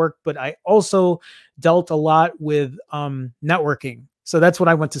kind of work. But I also dealt a lot with networking. So that's what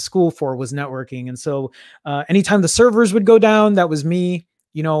I went to school for, was networking. And so anytime the servers would go down, that was me,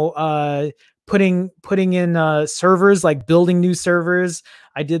 putting in servers, like building new servers.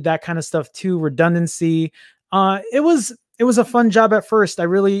 I did that kind of stuff too. Redundancy. It was a fun job at first. I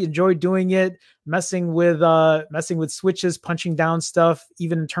really enjoyed doing it, messing with switches, punching down stuff,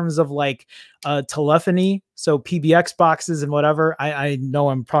 even in terms of like telephony. So PBX boxes and whatever. I know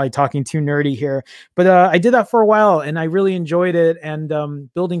I'm probably talking too nerdy here, but I did that for a while and I really enjoyed it. And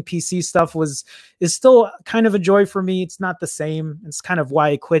building PC stuff is still kind of a joy for me. It's not the same. It's kind of why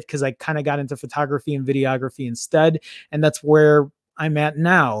I quit, because I kind of got into photography and videography instead. And that's where I'm at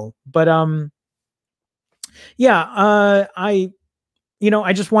now. But yeah, I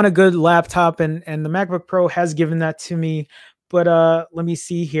just want a good laptop, and the MacBook Pro has given that to me. But let me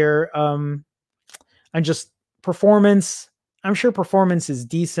see here. Performance. I'm sure performance is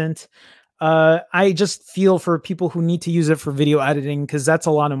decent. I just feel for people who need to use it for video editing, because that's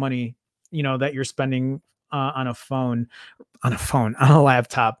a lot of money, that you're spending on a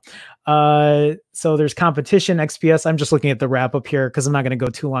laptop. So there's competition, XPS. I'm just looking at the wrap up here because I'm not going to go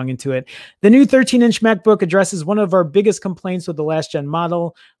too long into it. The new 13-inch MacBook addresses one of our biggest complaints with the last gen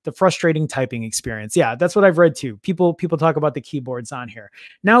model, the frustrating typing experience. Yeah, that's what I've read too. People talk about the keyboards on here.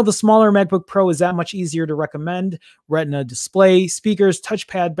 Now the smaller MacBook Pro is that much easier to recommend. Retina display, speakers,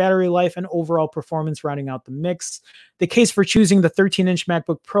 touchpad, battery life, and overall performance rounding out the mix. The case for choosing the 13-inch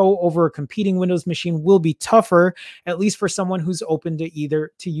MacBook Pro over a competing Windows machine will be tougher, at least for someone who's open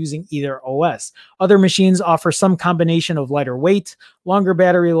to using either OS. Other machines offer some combination of lighter weight, longer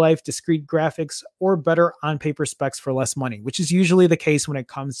battery life, discrete graphics, or better on-paper specs for less money, which is usually the case when it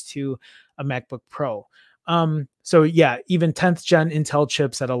comes to a MacBook Pro. So yeah, even 10th gen Intel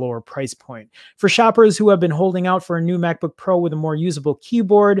chips at a lower price point. For shoppers who have been holding out for a new MacBook Pro with a more usable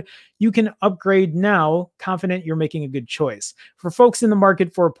keyboard, you can upgrade now, confident you're making a good choice. For folks in the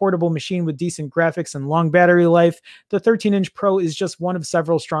market for a portable machine with decent graphics and long battery life, the 13-inch Pro is just one of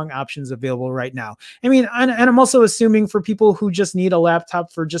several strong options available right now. I mean, and I'm also assuming for people who just need a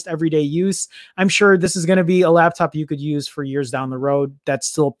laptop for just everyday use, I'm sure this is going to be a laptop you could use for years down the road. That's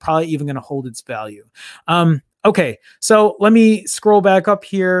still probably even going to hold its value. Okay, so let me scroll back up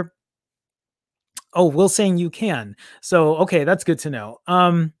here. Oh, Will saying you can. So, okay, that's good to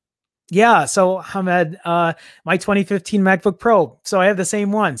know. Yeah, so Hamed, my 2015 MacBook Pro. So I have the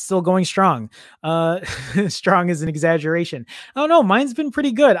same one, still going strong. Strong is an exaggeration. Oh no, mine's been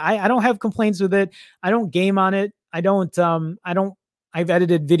pretty good. I don't have complaints with it. I don't game on it. I've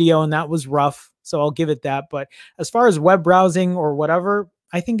edited video and that was rough. So I'll give it that. But as far as web browsing or whatever,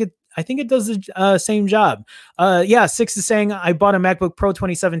 I think it does the same job. Yeah, Six is saying I bought a MacBook Pro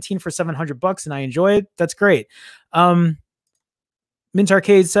 2017 for $700 and I enjoy it. That's great. Mint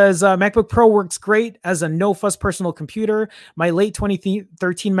Arcade says, MacBook Pro works great as a no-fuss personal computer. My late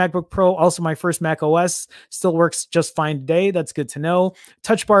 2013 MacBook Pro, also my first Mac OS, still works just fine today. That's good to know.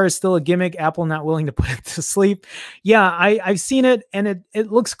 Touch bar is still a gimmick. Apple not willing to put it to sleep. Yeah, I've seen it, and it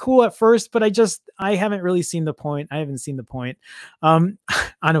looks cool at first, but I haven't really seen the point. I haven't seen the point on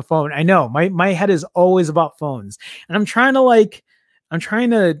a phone. I know, my head is always about phones, and I'm trying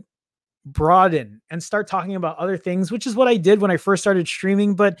to broaden and start talking about other things, which is what I did when I first started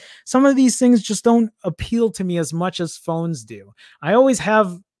streaming. But some of these things just don't appeal to me as much as phones do. I always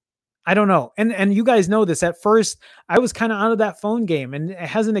have, I don't know. And you guys know this. At first, I was kind of out of that phone game and it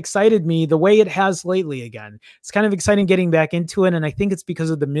hasn't excited me the way it has lately again. It's kind of exciting getting back into it. And I think it's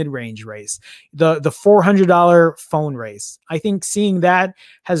because of the mid-range race, the $400 phone race. I think seeing that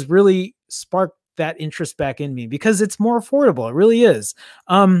has really sparked that interest back in me because it's more affordable. It really is.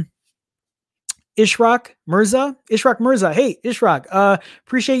 Ishraq Mirza. Hey, Ishraq,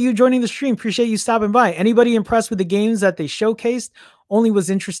 appreciate you joining the stream. Appreciate you stopping by. Anybody impressed with the games that they showcased? Only was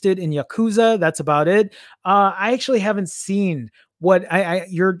interested in Yakuza. That's about it. I actually haven't seen what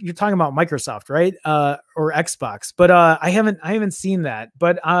you're talking about, Microsoft, right? Or Xbox, but I haven't seen that.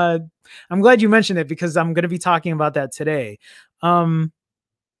 But I'm glad you mentioned it because I'm going to be talking about that today.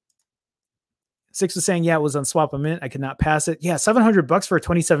 Six was saying, yeah, it was on Swap a Mint. I could not pass it. Yeah, $700 for a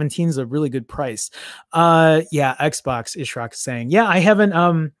 2017 is a really good price. Yeah, Xbox, Ishraq is saying. Yeah, I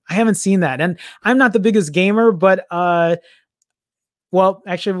haven't seen that. And I'm not the biggest gamer, but well,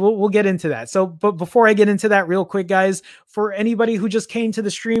 actually, we'll get into that. So, but before I get into that real quick, guys, for anybody who just came to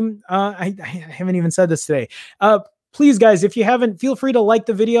the stream, I haven't even said this today. please, guys, if you haven't, feel free to like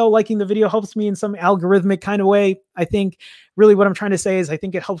the video. Liking the video helps me in some algorithmic kind of way. I think really what I'm trying to say is I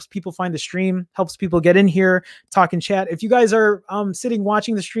think it helps people find the stream, helps people get in here, talk and chat. If you guys are sitting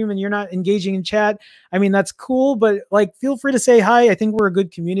watching the stream and you're not engaging in chat, I mean, that's cool, but like, feel free to say hi. I think we're a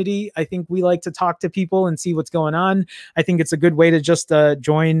good community. I think we like to talk to people and see what's going on. I think it's a good way to just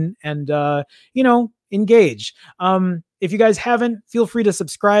join and, you know, engage. If you guys haven't, feel free to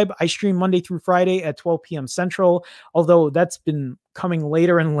subscribe. I stream Monday through Friday at 12 p.m. Central, although that's been coming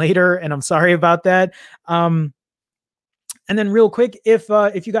later and later, and I'm sorry about that. And then real quick, if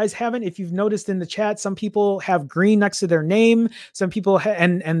you guys haven't, if you've noticed in the chat, some people have green next to their name, some people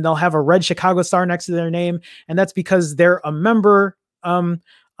and they'll have a red Chicago star next to their name, and that's because they're a member on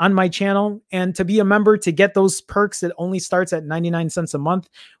my channel. And to be a member, to get those perks, it only starts at 99 cents a month.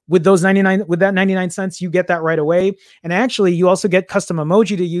 With that 99 cents, you get that right away. And actually, you also get custom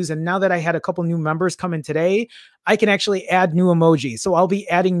emoji to use. And now that I had a couple new members come in today, I can actually add new emoji. So I'll be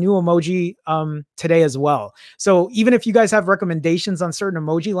adding new emoji today as well. So even if you guys have recommendations on certain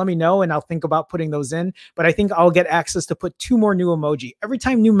emoji, let me know and I'll think about putting those in. But I think I'll get access to put 2 more new emoji. Every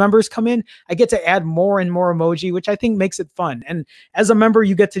time new members come in, I get to add more and more emoji, which I think makes it fun. And as a member,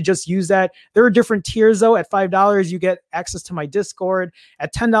 you get to just use that. There are different tiers though. At $5, you get access to my Discord.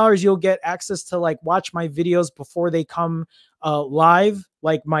 At $10, you'll get access to like watch my videos before they come live,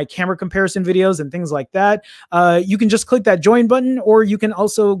 like my camera comparison videos and things like that. You can just click that join button, or you can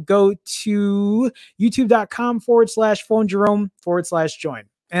also go to youtube.com/phonejerome/join.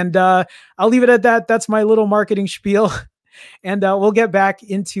 And I'll leave it at that. That's my little marketing spiel. And we'll get back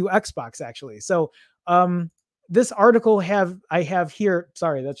into Xbox actually. So this article I have here,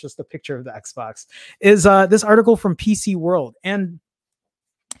 sorry, that's just a picture of the Xbox, is this article from PC World. And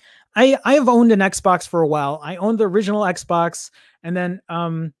I have owned an Xbox for a while. I owned the original Xbox, and then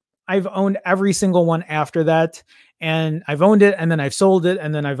I've owned every single one after that. And I've owned it, and then I've sold it,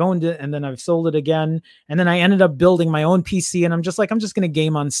 and then I've owned it, and then I've sold it again. And then I ended up building my own PC, and I'm just going to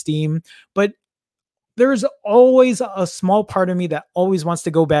game on Steam. But there's always a small part of me that always wants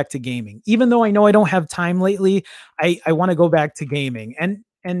to go back to gaming. Even though I know I don't have time lately, I want to go back to gaming. And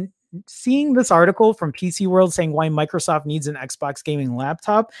seeing this article from PC World saying why Microsoft needs an Xbox gaming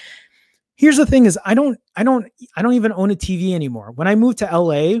laptop. Here's the thing is I don't even own a TV anymore. When I moved to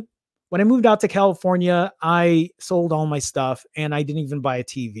LA, when I moved out to California, I sold all my stuff and I didn't even buy a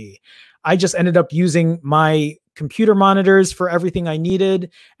TV. I just ended up using my computer monitors for everything I needed.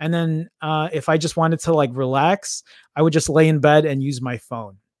 And then if I just wanted to like relax, I would just lay in bed and use my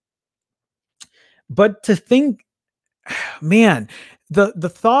phone. But to think, man, the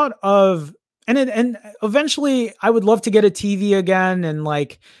thought of, and eventually I would love to get a TV again and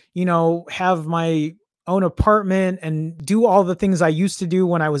like, you know, have my own apartment and do all the things I used to do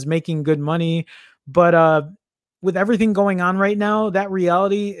when I was making good money. But with everything going on right now, that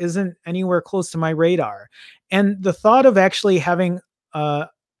reality isn't anywhere close to my radar. And the thought of actually having a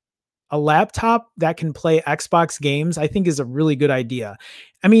laptop that can play Xbox games, I think is a really good idea.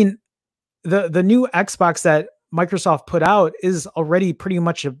 I mean, the new Xbox that Microsoft put out is already pretty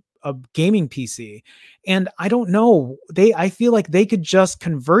much a gaming PC. And I don't know, I feel like they could just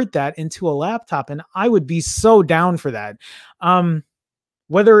convert that into a laptop, and I would be so down for that.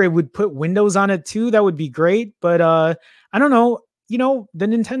 Whether it would put Windows on it too, that would be great. But I don't know, you know, the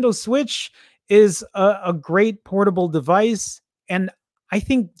Nintendo Switch is a great portable device. And I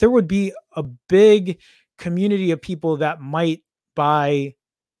think there would be a big community of people that might buy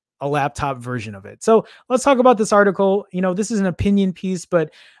a laptop version of it. So let's talk about this article. You know, this is an opinion piece,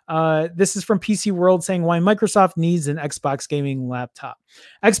 but this is from PC World saying why Microsoft needs an Xbox gaming laptop.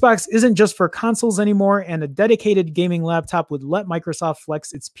 Xbox isn't just for consoles anymore, and a dedicated gaming laptop would let Microsoft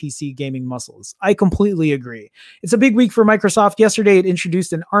flex its PC gaming muscles. I completely agree. It's a big week for Microsoft. Yesterday, it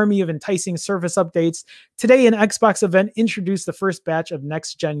introduced an army of enticing Surface updates. Today, an Xbox event introduced the first batch of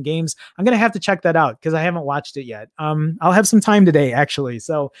next-gen games. I'm going to have to check that out because I haven't watched it yet. I'll have some time today, actually,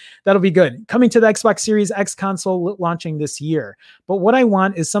 so that'll be good. Coming to the Xbox Series X console launching this year. But what I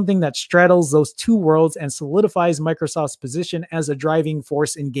want is something that straddles those two worlds and solidifies Microsoft's position as a driving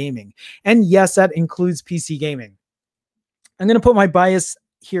force in gaming. And yes, that includes PC gaming. I'm going to put my bias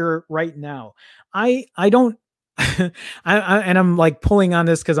here right now. I don't, and I'm like pulling on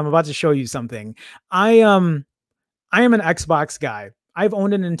this because I'm about to show you something. I am an Xbox guy. I've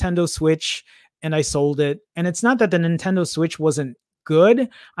owned a Nintendo Switch and I sold it. And it's not that the Nintendo Switch wasn't good.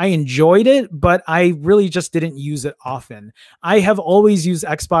 I enjoyed it, but I really just didn't use it often. I have always used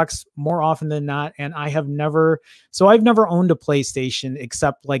Xbox more often than not, and I've never owned a PlayStation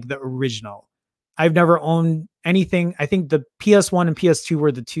except like the original. I've never owned anything. I think the PS1 and PS2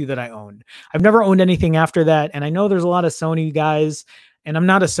 were the two that I owned. I've never owned anything after that. And I know there's a lot of Sony guys, and I'm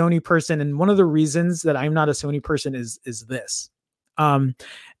not a Sony person. And one of the reasons that I'm not a Sony person is this,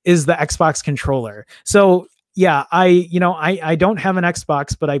 is the Xbox controller. So yeah, I don't have an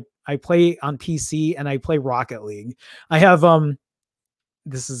Xbox, but I play on PC and I play Rocket League. I have,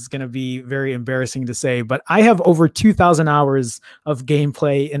 this is going to be very embarrassing to say, but I have over 2,000 hours of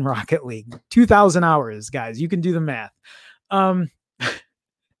gameplay in Rocket League. 2,000 hours, guys. You can do the math.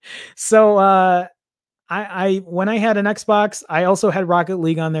 So I when I had an Xbox, I also had Rocket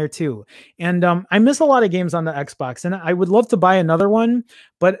League on there too. And I miss a lot of games on the Xbox, and I would love to buy another one,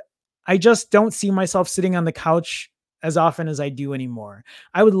 but I just don't see myself sitting on the couch as often as I do anymore.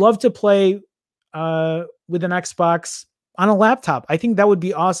 I would love to play with an Xbox on a laptop. I think that would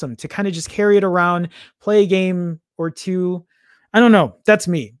be awesome to kind of just carry it around, play a game or two. I don't know. That's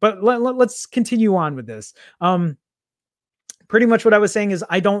me. But let's continue on with this. Pretty much what I was saying is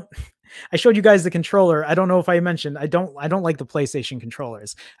I showed you guys the controller. I don't know if I mentioned, I don't like the PlayStation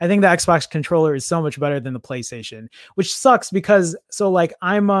controllers. I think the Xbox controller is so much better than the PlayStation, which sucks because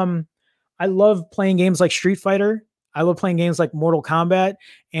I love playing games like Street Fighter. I love playing games like Mortal Kombat,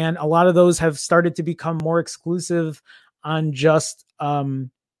 and a lot of those have started to become more exclusive on just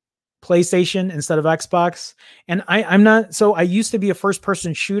PlayStation instead of Xbox. And I'm not, so I used to be a first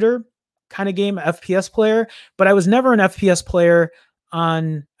person shooter kind of game, FPS player, but I was never an FPS player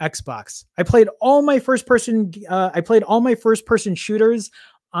on Xbox. I played all my first person shooters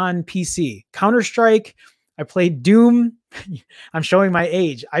on PC. Counter-Strike, I played Doom. I'm showing my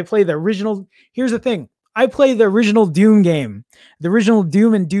age. I play the original. Here's the thing. I played the original Doom game, the original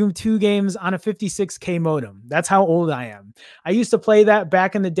Doom and Doom 2 games on a 56K modem. That's how old I am. I used to play that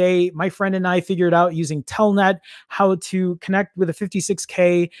back in the day. My friend and I figured out using Telnet how to connect with a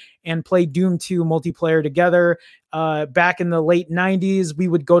 56K and play Doom 2 multiplayer together. Back in the late 90s, we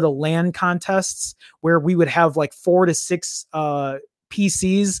would go to LAN contests where we would have like 4 to 6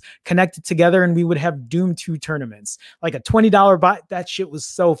 PCs connected together, and we would have Doom 2 tournaments, like a $20 bot. That shit was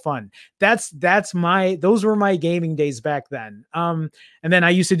so fun. Those were my gaming days back then. And then I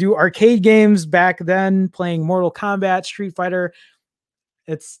used to do arcade games back then, playing Mortal Kombat, Street Fighter.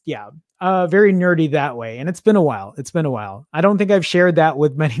 It's very nerdy that way. And it's been a while. I don't think I've shared that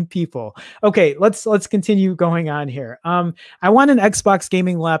with many people. Okay, let's continue going on here. I want an Xbox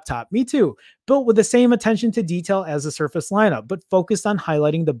gaming laptop. Me too. Built with the same attention to detail as the Surface lineup, but focused on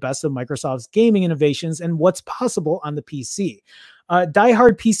highlighting the best of Microsoft's gaming innovations and what's possible on the PC.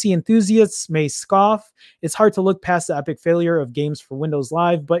 Diehard PC enthusiasts may scoff. It's hard to look past the epic failure of games for Windows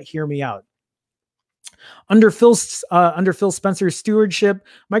Live, but hear me out. Under Phil Spencer's stewardship,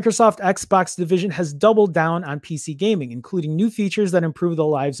 Microsoft Xbox division has doubled down on PC gaming, including new features that improve the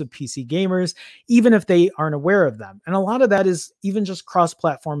lives of PC gamers, even if they aren't aware of them. And a lot of that is even just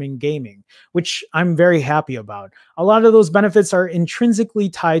cross-platforming gaming, which I'm very happy about. A lot of those benefits are intrinsically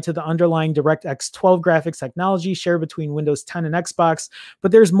tied to the underlying DirectX 12 graphics technology shared between Windows 10 and Xbox,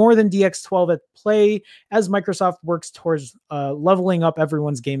 but there's more than DX12 at play as Microsoft works towards leveling up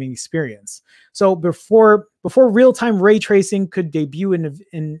everyone's gaming experience. So before real-time ray tracing could debut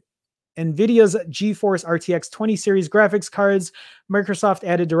in NVIDIA's GeForce RTX 20 series graphics cards, Microsoft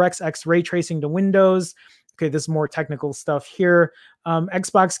added DirectX ray tracing to Windows. Okay, this is more technical stuff here.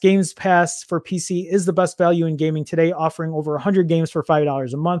 Xbox Games Pass for PC is the best value in gaming today, offering over 100 games for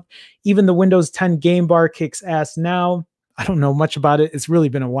 $5 a month. Even the Windows 10 game bar kicks ass now. I don't know much about it. It's really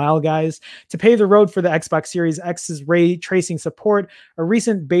been a while, guys. To pave the road for the Xbox Series X's ray tracing support, a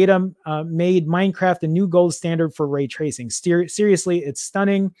recent beta made Minecraft a new gold standard for ray tracing. Seriously, it's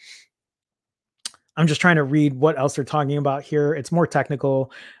stunning. I'm just trying to read what else they're talking about here. It's more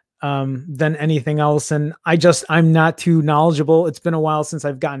technical than anything else. And I'm not too knowledgeable. It's been a while since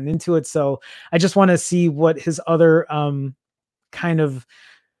I've gotten into it. So I just want to see what his other kind of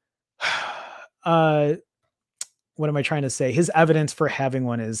what am I trying to say? His evidence for having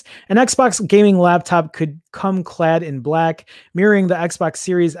one is an Xbox gaming laptop could come clad in black, mirroring the Xbox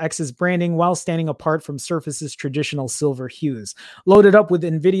Series X's branding while standing apart from Surface's traditional silver hues. Loaded up with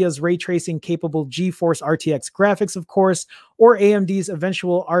NVIDIA's ray tracing capable GeForce RTX graphics, of course, or AMD's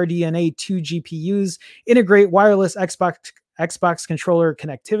eventual RDNA 2 GPUs, integrate wireless Xbox controller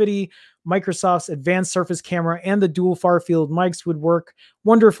connectivity. Microsoft's advanced Surface camera and the dual far-field mics would work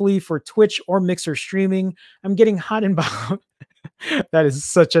wonderfully for Twitch or Mixer streaming. I'm getting hot and bothered. That is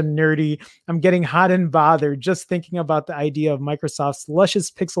such a nerdy. I'm getting hot and bothered just thinking about the idea of Microsoft's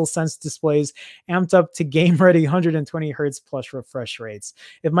luscious Pixel Sense displays amped up to game ready 120 hertz plus refresh rates.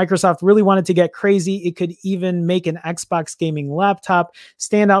 If Microsoft really wanted to get crazy, it could even make an Xbox gaming laptop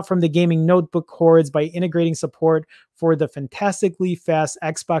stand out from the gaming notebook hordes by integrating support for the fantastically fast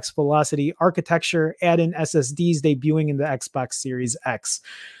Xbox Velocity architecture, add in SSDs debuting in the Xbox Series X.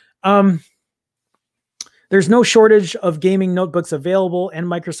 There's no shortage of gaming notebooks available, and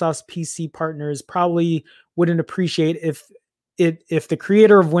Microsoft's PC partners probably wouldn't appreciate if the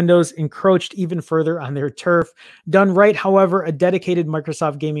creator of Windows encroached even further on their turf. Done right, however, a dedicated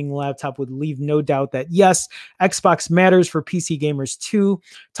Microsoft gaming laptop would leave no doubt that yes, Xbox matters for PC gamers too.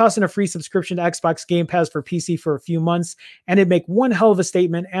 Toss in a free subscription to Xbox Game Pass for PC for a few months, and it'd make one hell of a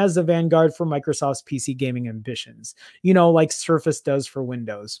statement as the vanguard for Microsoft's PC gaming ambitions. You know, like Surface does for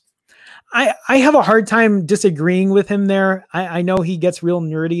Windows. I have a hard time disagreeing with him there. I know he gets real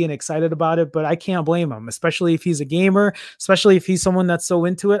nerdy and excited about it, but I can't blame him, especially if he's a gamer, especially if he's someone that's so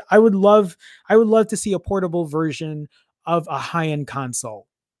into it. I would love to see a portable version of a high-end console.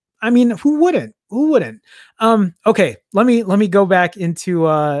 I mean, who wouldn't? Who wouldn't? Okay, let me go back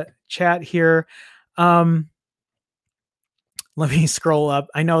into chat here. Let me scroll up.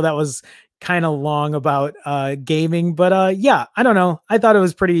 I know that was kind of long about gaming, but yeah, I don't know. I thought it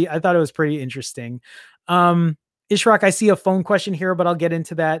was pretty interesting. Ishraq, I see a phone question here, but I'll get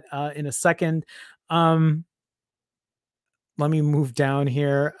into that in a second. Let me move down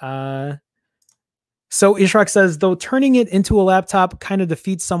here. So Ishraq says, though turning it into a laptop kind of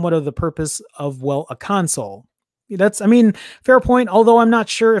defeats somewhat of the purpose of, well, a console. That's, I mean, fair point. Although I'm not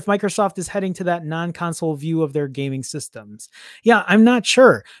sure if Microsoft is heading to that non-console view of their gaming systems. Yeah, I'm not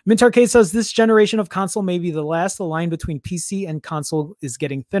sure. Mint Arcade says this generation of console may be the last. The line between PC and console is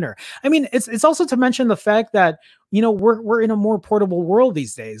getting thinner. I mean, it's also to mention the fact that, you know, we're in a more portable world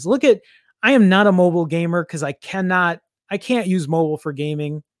these days. Look at, I am not a mobile gamer because I can't use mobile for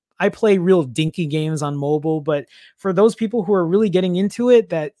gaming. I play real dinky games on mobile, but for those people who are really getting into it,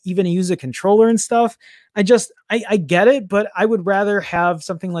 that even use a controller and stuff, I get it, but I would rather have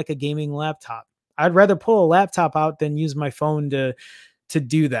something like a gaming laptop. I'd rather pull a laptop out than use my phone to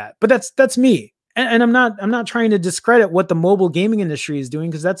do that. But that's me. And I'm not trying to discredit what the mobile gaming industry is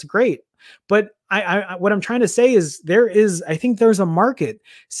doing, because that's great. But what I'm trying to say is I think there's a market.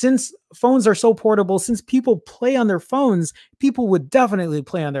 Since phones are so portable, since people play on their phones, people would definitely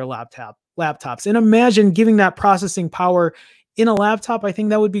play on their laptops. And imagine giving that processing power in a laptop. I think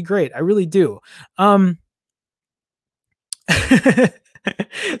that would be great. I really do.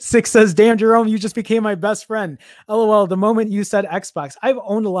 Six says, damn, Jerome, you just became my best friend. LOL, the moment you said Xbox. I've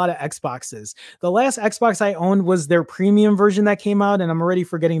owned a lot of Xboxes. The last Xbox I owned was their premium version that came out, and I'm already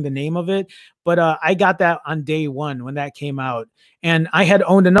forgetting the name of it. But I got that on day one when that came out. And I had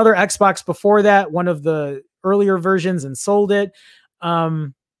owned another Xbox before that, one of the earlier versions, and sold it.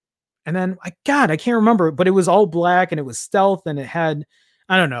 And then, God, I can't remember, but it was all black and it was stealth and it had,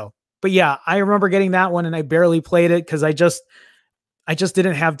 I don't know. But yeah, I remember getting that one and I barely played it because I just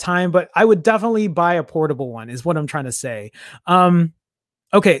didn't have time, but I would definitely buy a portable one is what I'm trying to say.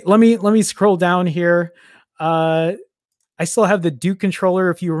 Okay, let me scroll down here. I still have the Duke controller.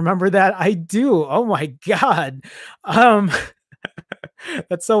 If you remember that, I do. Oh my God.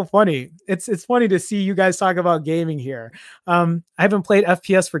 That's so funny. It's funny to see you guys talk about gaming here. I haven't played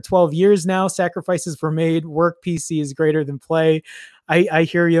FPS for 12 years now. Sacrifices were made. Work PC is greater than play. I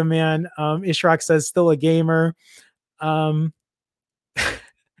hear you, man. Ishraq says still a gamer.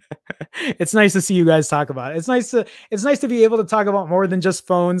 It's nice to see you guys talk about it. It's nice to be able to talk about more than just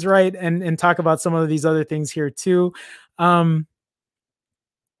phones, right? And talk about some of these other things here too.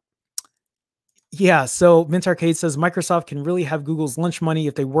 Yeah, so Mint Arcade says Microsoft can really have Google's lunch money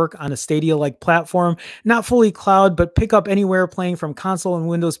if they work on a Stadia-like platform, not fully cloud, but pick up anywhere playing from console and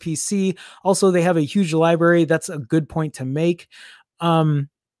Windows PC. Also, they have a huge library. That's a good point to make. Ishraq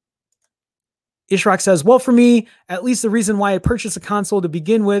says, well, for me, at least the reason why I purchased a console to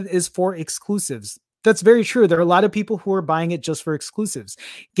begin with is for exclusives. That's very true. There are a lot of people who are buying it just for exclusives.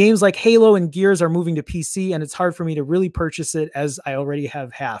 Games like Halo and Gears are moving to PC, and it's hard for me to really purchase it as I already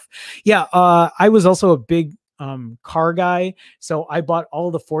have half. Yeah, I was also a big car guy, so I bought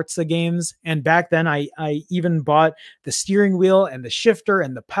all the Forza games, and back then I even bought the steering wheel and the shifter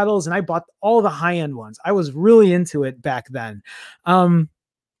and the pedals, and I bought all the high-end ones. I was really into it back then.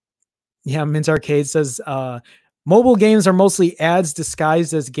 Yeah, Mint Arcade says, mobile games are mostly ads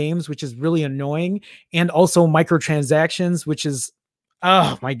disguised as games, which is really annoying. And also microtransactions, which is,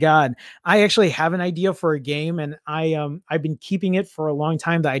 oh my God. I actually have an idea for a game, and I've been keeping it for a long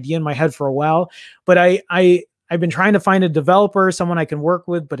time, the idea in my head for a while, but I I've been trying to find a developer, someone I can work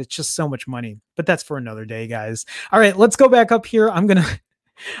with, but it's just so much money. But that's for another day, guys. All right, let's go back up here.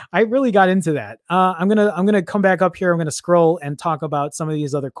 I really got into that. I'm gonna come back up here. I'm gonna scroll and talk about some of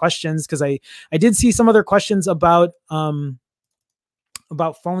these other questions, because I did see some other questions about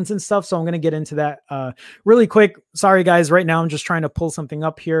phones and stuff. So I'm gonna get into that really quick. Sorry guys, right now I'm just trying to pull something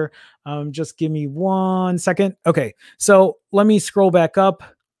up here. Just give me 1 second. Okay, so let me scroll back up.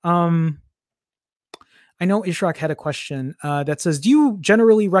 I know Ishraq had a question that says, do you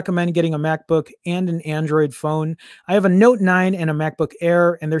generally recommend getting a MacBook and an Android phone? I have a Note 9 and a MacBook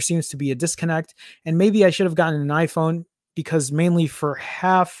Air, and there seems to be a disconnect. And maybe I should have gotten an iPhone, because mainly for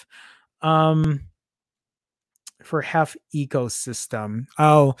half ecosystem.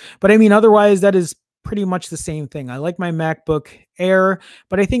 Oh, but I mean, otherwise that is pretty much the same thing. I like my MacBook Air,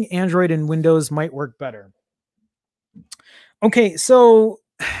 but I think Android and Windows might work better. Okay, so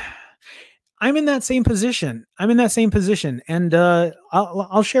I'm in that same position. And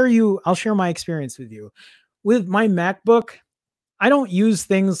I'll share my experience with you. With my MacBook, I don't use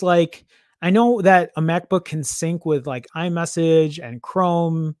things like, I know that a MacBook can sync with like iMessage and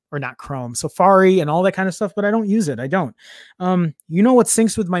Chrome, or not Chrome, Safari and all that kind of stuff, but I don't use it. I don't. You know what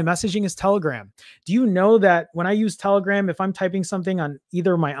syncs with my messaging is Telegram. Do you know that when I use Telegram, if I'm typing something on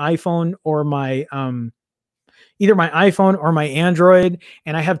either my iPhone or my Android,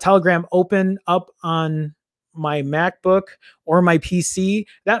 and I have Telegram open up on my MacBook or my PC,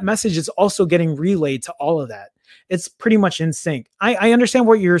 that message is also getting relayed to all of that. It's pretty much in sync. I understand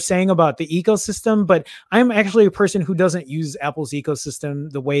what you're saying about the ecosystem, but I'm actually a person who doesn't use Apple's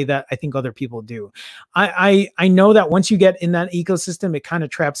ecosystem the way that I think other people do. I know that once you get in that ecosystem, it kind of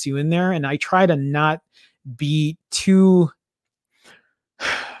traps you in there, and I try to not be too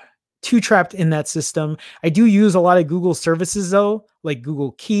trapped in that system. I do use a lot of Google services though, like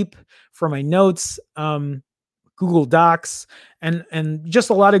Google Keep for my notes, Google Docs, and just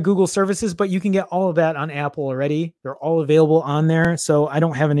a lot of Google services, but you can get all of that on Apple already. They're all available on there. So I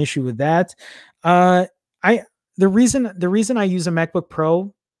don't have an issue with that. The reason I use a MacBook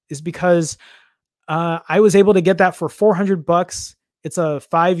Pro is because I was able to get that for $400. It's a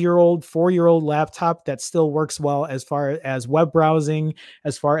 5-year-old, 4-year-old laptop that still works well as far as web browsing,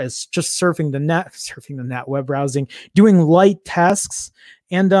 as far as just surfing the net, web browsing, doing light tasks.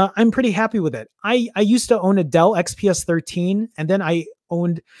 And I'm pretty happy with it. I used to own a Dell XPS 13, and then I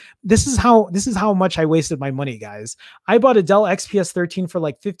owned, this is how much I wasted my money, guys. I bought a Dell XPS 13 for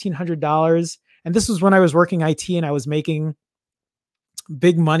like $1,500. And this was when I was working IT and I was making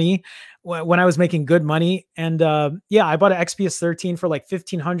big money, when I was making good money. And yeah, I bought an XPS 13 for like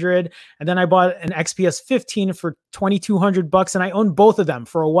 $1,500, and then I bought an XPS 15 for $2,200, and I owned both of them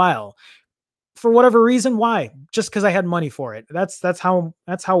for a while. For whatever reason. Why? Just because I had money for it. That's how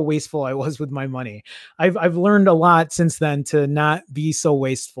wasteful I was with my money. I've learned a lot since then to not be so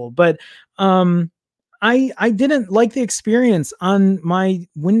wasteful. But I didn't like the experience on my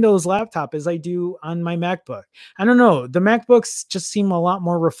Windows laptop as I do on my MacBook. I don't know. The MacBooks just seem a lot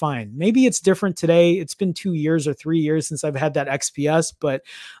more refined. Maybe it's different today. It's been 2 years or 3 years since I've had that XPS, but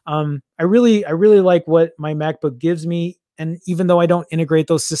I really like what my MacBook gives me. And even though I don't integrate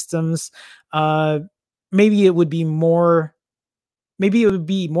those systems, maybe it would be more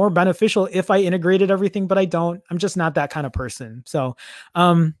beneficial if I integrated everything, but I don't. I'm just not that kind of person. So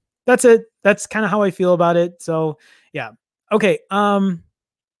that's it. That's kind of how I feel about it. So yeah. Okay. Let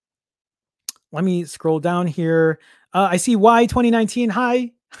me scroll down here. I see Y 2019.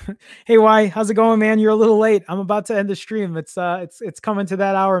 Hi. Hey, Y, how's it going, man? You're a little late. I'm about to end the stream. It's coming to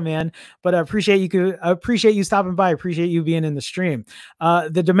that hour, man. But I appreciate you stopping by. I appreciate you being in the stream.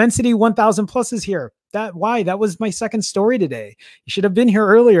 The Dimensity 1000 Plus is here. That was my second story today. You should have been here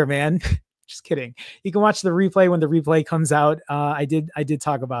earlier, man. Just kidding. You can watch the replay when the replay comes out. I did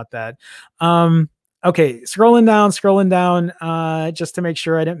talk about that. Okay, scrolling down, just to make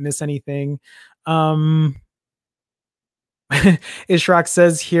sure I didn't miss anything. Ishraq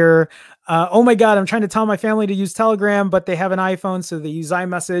says here, oh my God, I'm trying to tell my family to use Telegram, but they have an iPhone, so they use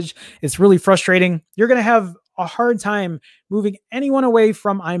iMessage. It's really frustrating. You're going to have a hard time moving anyone away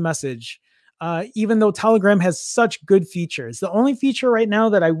from iMessage, even though Telegram has such good features. The only feature right now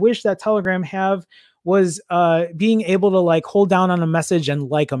that I wish that Telegram have was being able to like hold down on a message and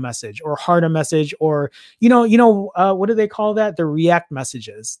like a message, or heart a message, or what do they call that? The react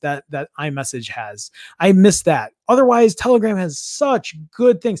messages that iMessage has. I miss that. Otherwise, Telegram has such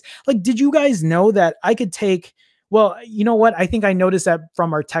good things. Like, did you guys know that I could take? Well, you know what? I think I noticed that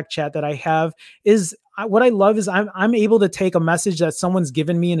from our tech chat that I have is. What I love is I'm able to take a message that someone's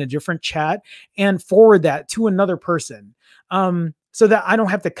given me in a different chat and forward that to another person. so that I don't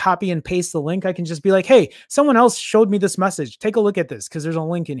have to copy and paste the link. I can just be like, hey, someone else showed me this message. Take a look at this because there's a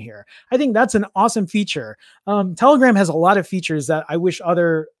link in here. I think that's an awesome feature. Telegram has a lot of features that I wish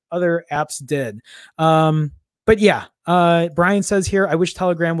other apps did. But yeah, Brian says here, I wish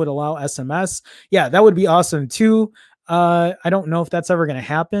Telegram would allow SMS. Yeah, that would be awesome too. I don't know if that's ever going to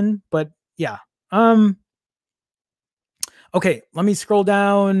happen, but yeah. Okay, let me scroll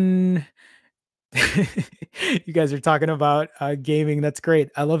down. You guys are talking about gaming. That's great.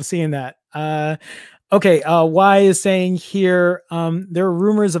 I love seeing that. Okay, Y is saying here, there are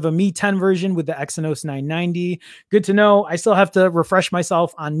rumors of a Mi 10 version with the Exynos 990. Good to know. I still have to refresh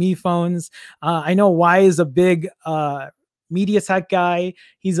myself on Mi phones. I know Y is a big MediaTek guy.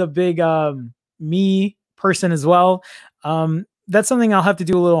 He's a big Mi person as well. That's something I'll have to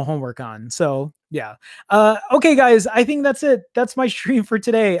do a little homework on. So yeah. Okay, guys, I think that's it. That's my stream for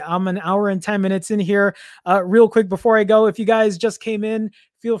today. I'm an hour and 10 minutes in here. Real quick before I go, if you guys just came in,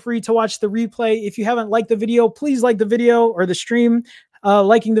 feel free to watch the replay. If you haven't liked the video, please like the video or the stream.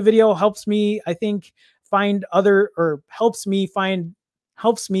 Liking the video helps me, I think, helps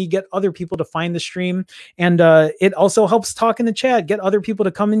me get other people to find the stream. And it also helps talk in the chat, get other people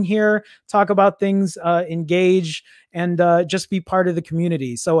to come in here, talk about things, engage, and just be part of the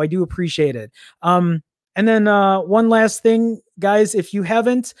community. So I do appreciate it. And then one last thing, guys, if you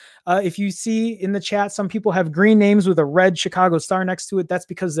haven't, if you see in the chat, some people have green names with a red Chicago star next to it. That's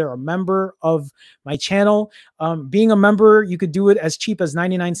because they're a member of my channel. Being a member, you could do it as cheap as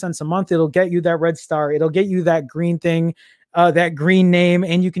 99 cents a month. It'll get you that red star. It'll get you that green thing. That green name,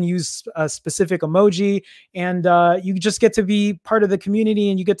 and you can use a specific emoji, and you just get to be part of the community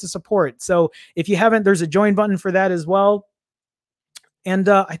and you get to support. So if you haven't, there's a join button for that as well. And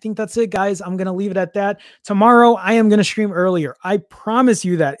I think that's it, guys. I'm going to leave it at that. Tomorrow, I am going to stream earlier. I promise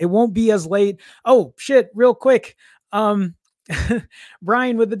you that. It won't be as late. Oh, shit, real quick.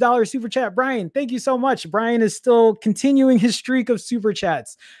 Brian with the $1 super chat. Brian, thank you so much. Brian is still continuing his streak of super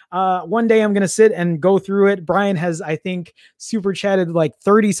chats. One day I'm going to sit and go through it. Brian has, I think, super chatted like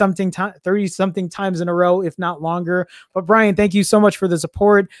 30 something times in a row, if not longer. But Brian, thank you so much for the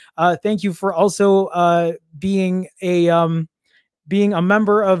support. Thank you for also being a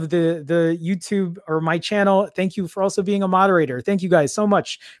member of the YouTube or my channel. Thank you for also being a moderator. Thank you guys so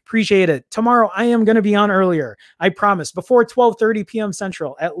much. Appreciate it. Tomorrow I am going to be on earlier. I promise, before 12:30 p.m.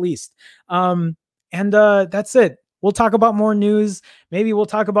 Central at least. That's it. We'll talk about more news. Maybe we'll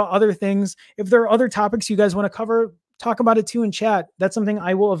talk about other things. If there are other topics you guys want to cover, talk about it too in chat. That's something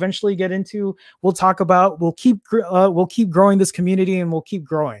I will eventually get into. We'll talk about, we'll keep growing this community, and we'll keep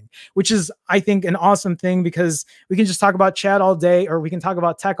growing, which is, I think, an awesome thing, because we can just talk about chat all day, or we can talk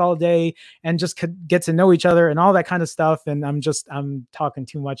about tech all day and just get to know each other and all that kind of stuff. And I'm talking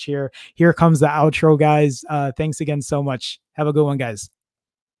too much here. Here comes the outro, guys. Thanks again so much. Have a good one, guys.